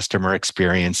understand the customer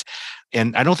experience.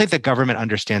 And I don't think the government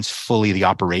understands fully the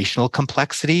operational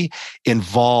complexity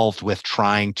involved with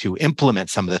trying to implement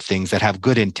some of the things that have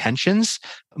good intentions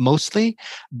mostly,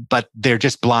 but they're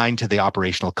just blind to the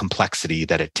operational complexity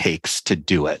that it takes to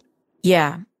do it.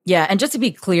 Yeah. Yeah. And just to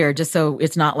be clear, just so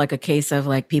it's not like a case of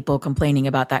like people complaining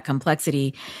about that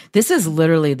complexity, this is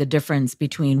literally the difference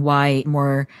between why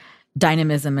more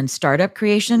dynamism and startup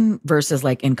creation versus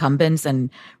like incumbents and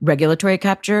regulatory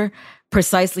capture,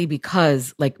 precisely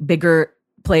because like bigger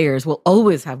players will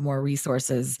always have more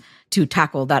resources to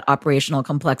tackle that operational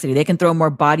complexity. They can throw more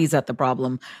bodies at the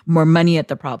problem, more money at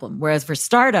the problem. Whereas for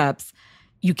startups,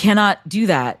 you cannot do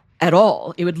that at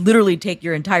all. It would literally take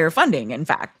your entire funding, in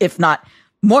fact, if not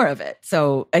more of it.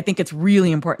 So I think it's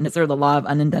really important. It's sort of the law of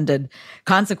unintended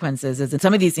consequences is that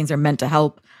some of these things are meant to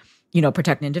help,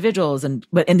 protect individuals.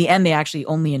 But in the end, they actually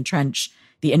only entrench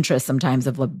the interests sometimes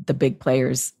of the big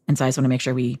players. And so I just want to make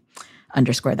sure we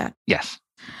underscore that. Yes.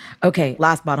 Okay,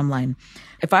 last bottom line.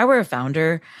 If I were a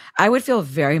founder, I would feel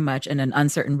very much in an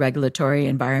uncertain regulatory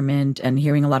environment and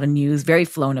hearing a lot of news, very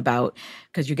flown about,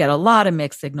 because you get a lot of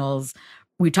mixed signals.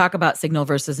 We talk about signal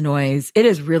versus noise. It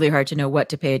is really hard to know what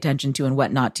to pay attention to and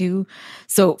what not to.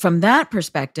 So from that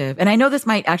perspective, and I know this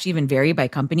might actually even vary by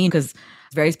company because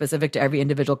it's very specific to every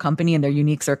individual company and their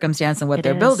unique circumstance and what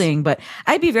they're building, but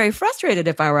I'd be very frustrated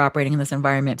if I were operating in this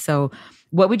environment. So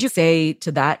what would you say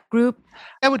to that group?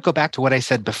 I would go back to what I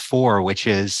said before, which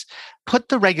is put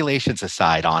the regulations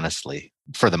aside, honestly,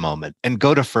 for the moment and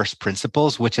go to first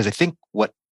principles, which is, I think,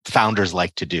 what founders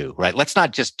like to do, right? Let's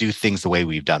not just do things the way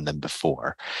we've done them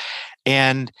before.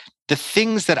 And the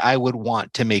things that I would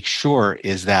want to make sure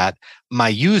is that my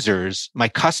users, my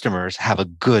customers have a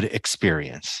good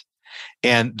experience.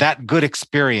 And that good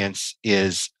experience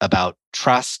is about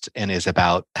trust and is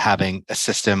about having a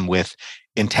system with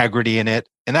integrity in it.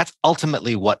 And that's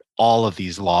ultimately what all of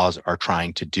these laws are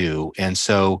trying to do. And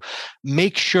so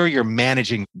make sure you're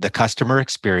managing the customer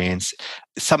experience.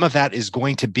 Some of that is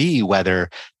going to be whether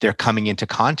they're coming into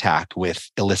contact with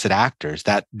illicit actors.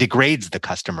 That degrades the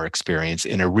customer experience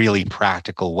in a really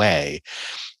practical way.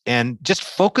 And just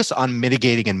focus on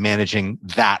mitigating and managing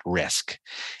that risk.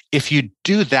 If you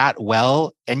do that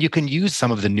well, and you can use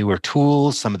some of the newer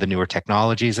tools, some of the newer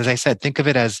technologies, as I said, think of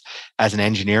it as an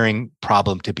engineering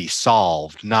problem to be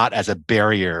solved, not as a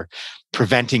barrier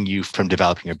preventing you from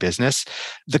developing your business.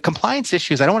 The compliance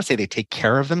issues, I don't want to say they take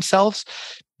care of themselves,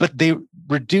 but they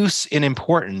reduce in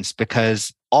importance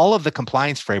because all of the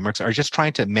compliance frameworks are just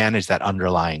trying to manage that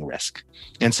underlying risk.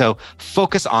 And so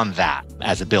focus on that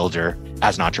as a builder,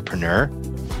 as an entrepreneur.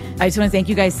 I just want to thank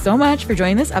you guys so much for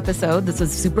joining this episode. This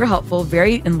was super helpful,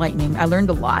 very enlightening. I learned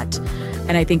a lot.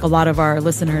 And I think a lot of our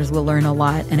listeners will learn a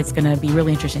lot. And it's going to be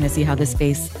really interesting to see how this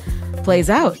space plays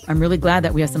out. I'm really glad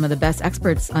that we have some of the best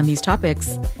experts on these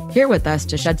topics here with us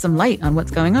to shed some light on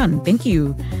what's going on. Thank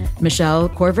you, Michele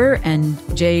Korver and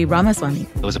Jai Ramaswamy.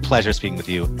 It was a pleasure speaking with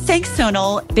you. Thanks,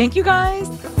 Sonal. Thank you, guys.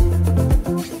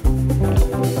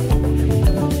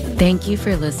 Thank you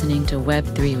for listening to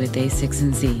Web3 with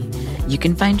A6Z. You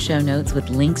can find show notes with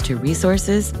links to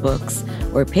resources, books,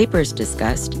 or papers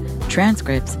discussed,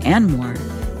 transcripts, and more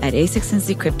at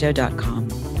a6nzcrypto.com.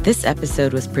 This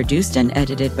episode was produced and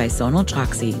edited by Sonal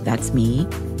Chokshi, that's me.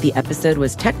 The episode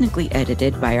was technically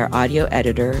edited by our audio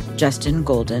editor, Justin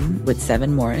Golden, with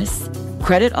Seven Morris.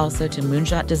 Credit also to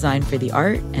Moonshot Design for the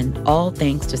art, and all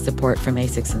thanks to support from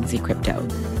A6NZ Crypto.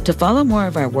 To follow more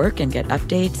of our work and get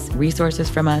updates, resources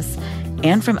from us,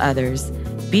 and from others,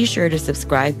 be sure to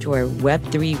subscribe to our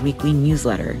Web3 weekly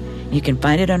newsletter. You can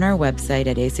find it on our website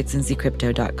at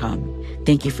a6nzcrypto.com.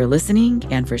 Thank you for listening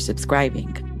and for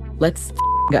subscribing. Let's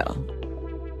go.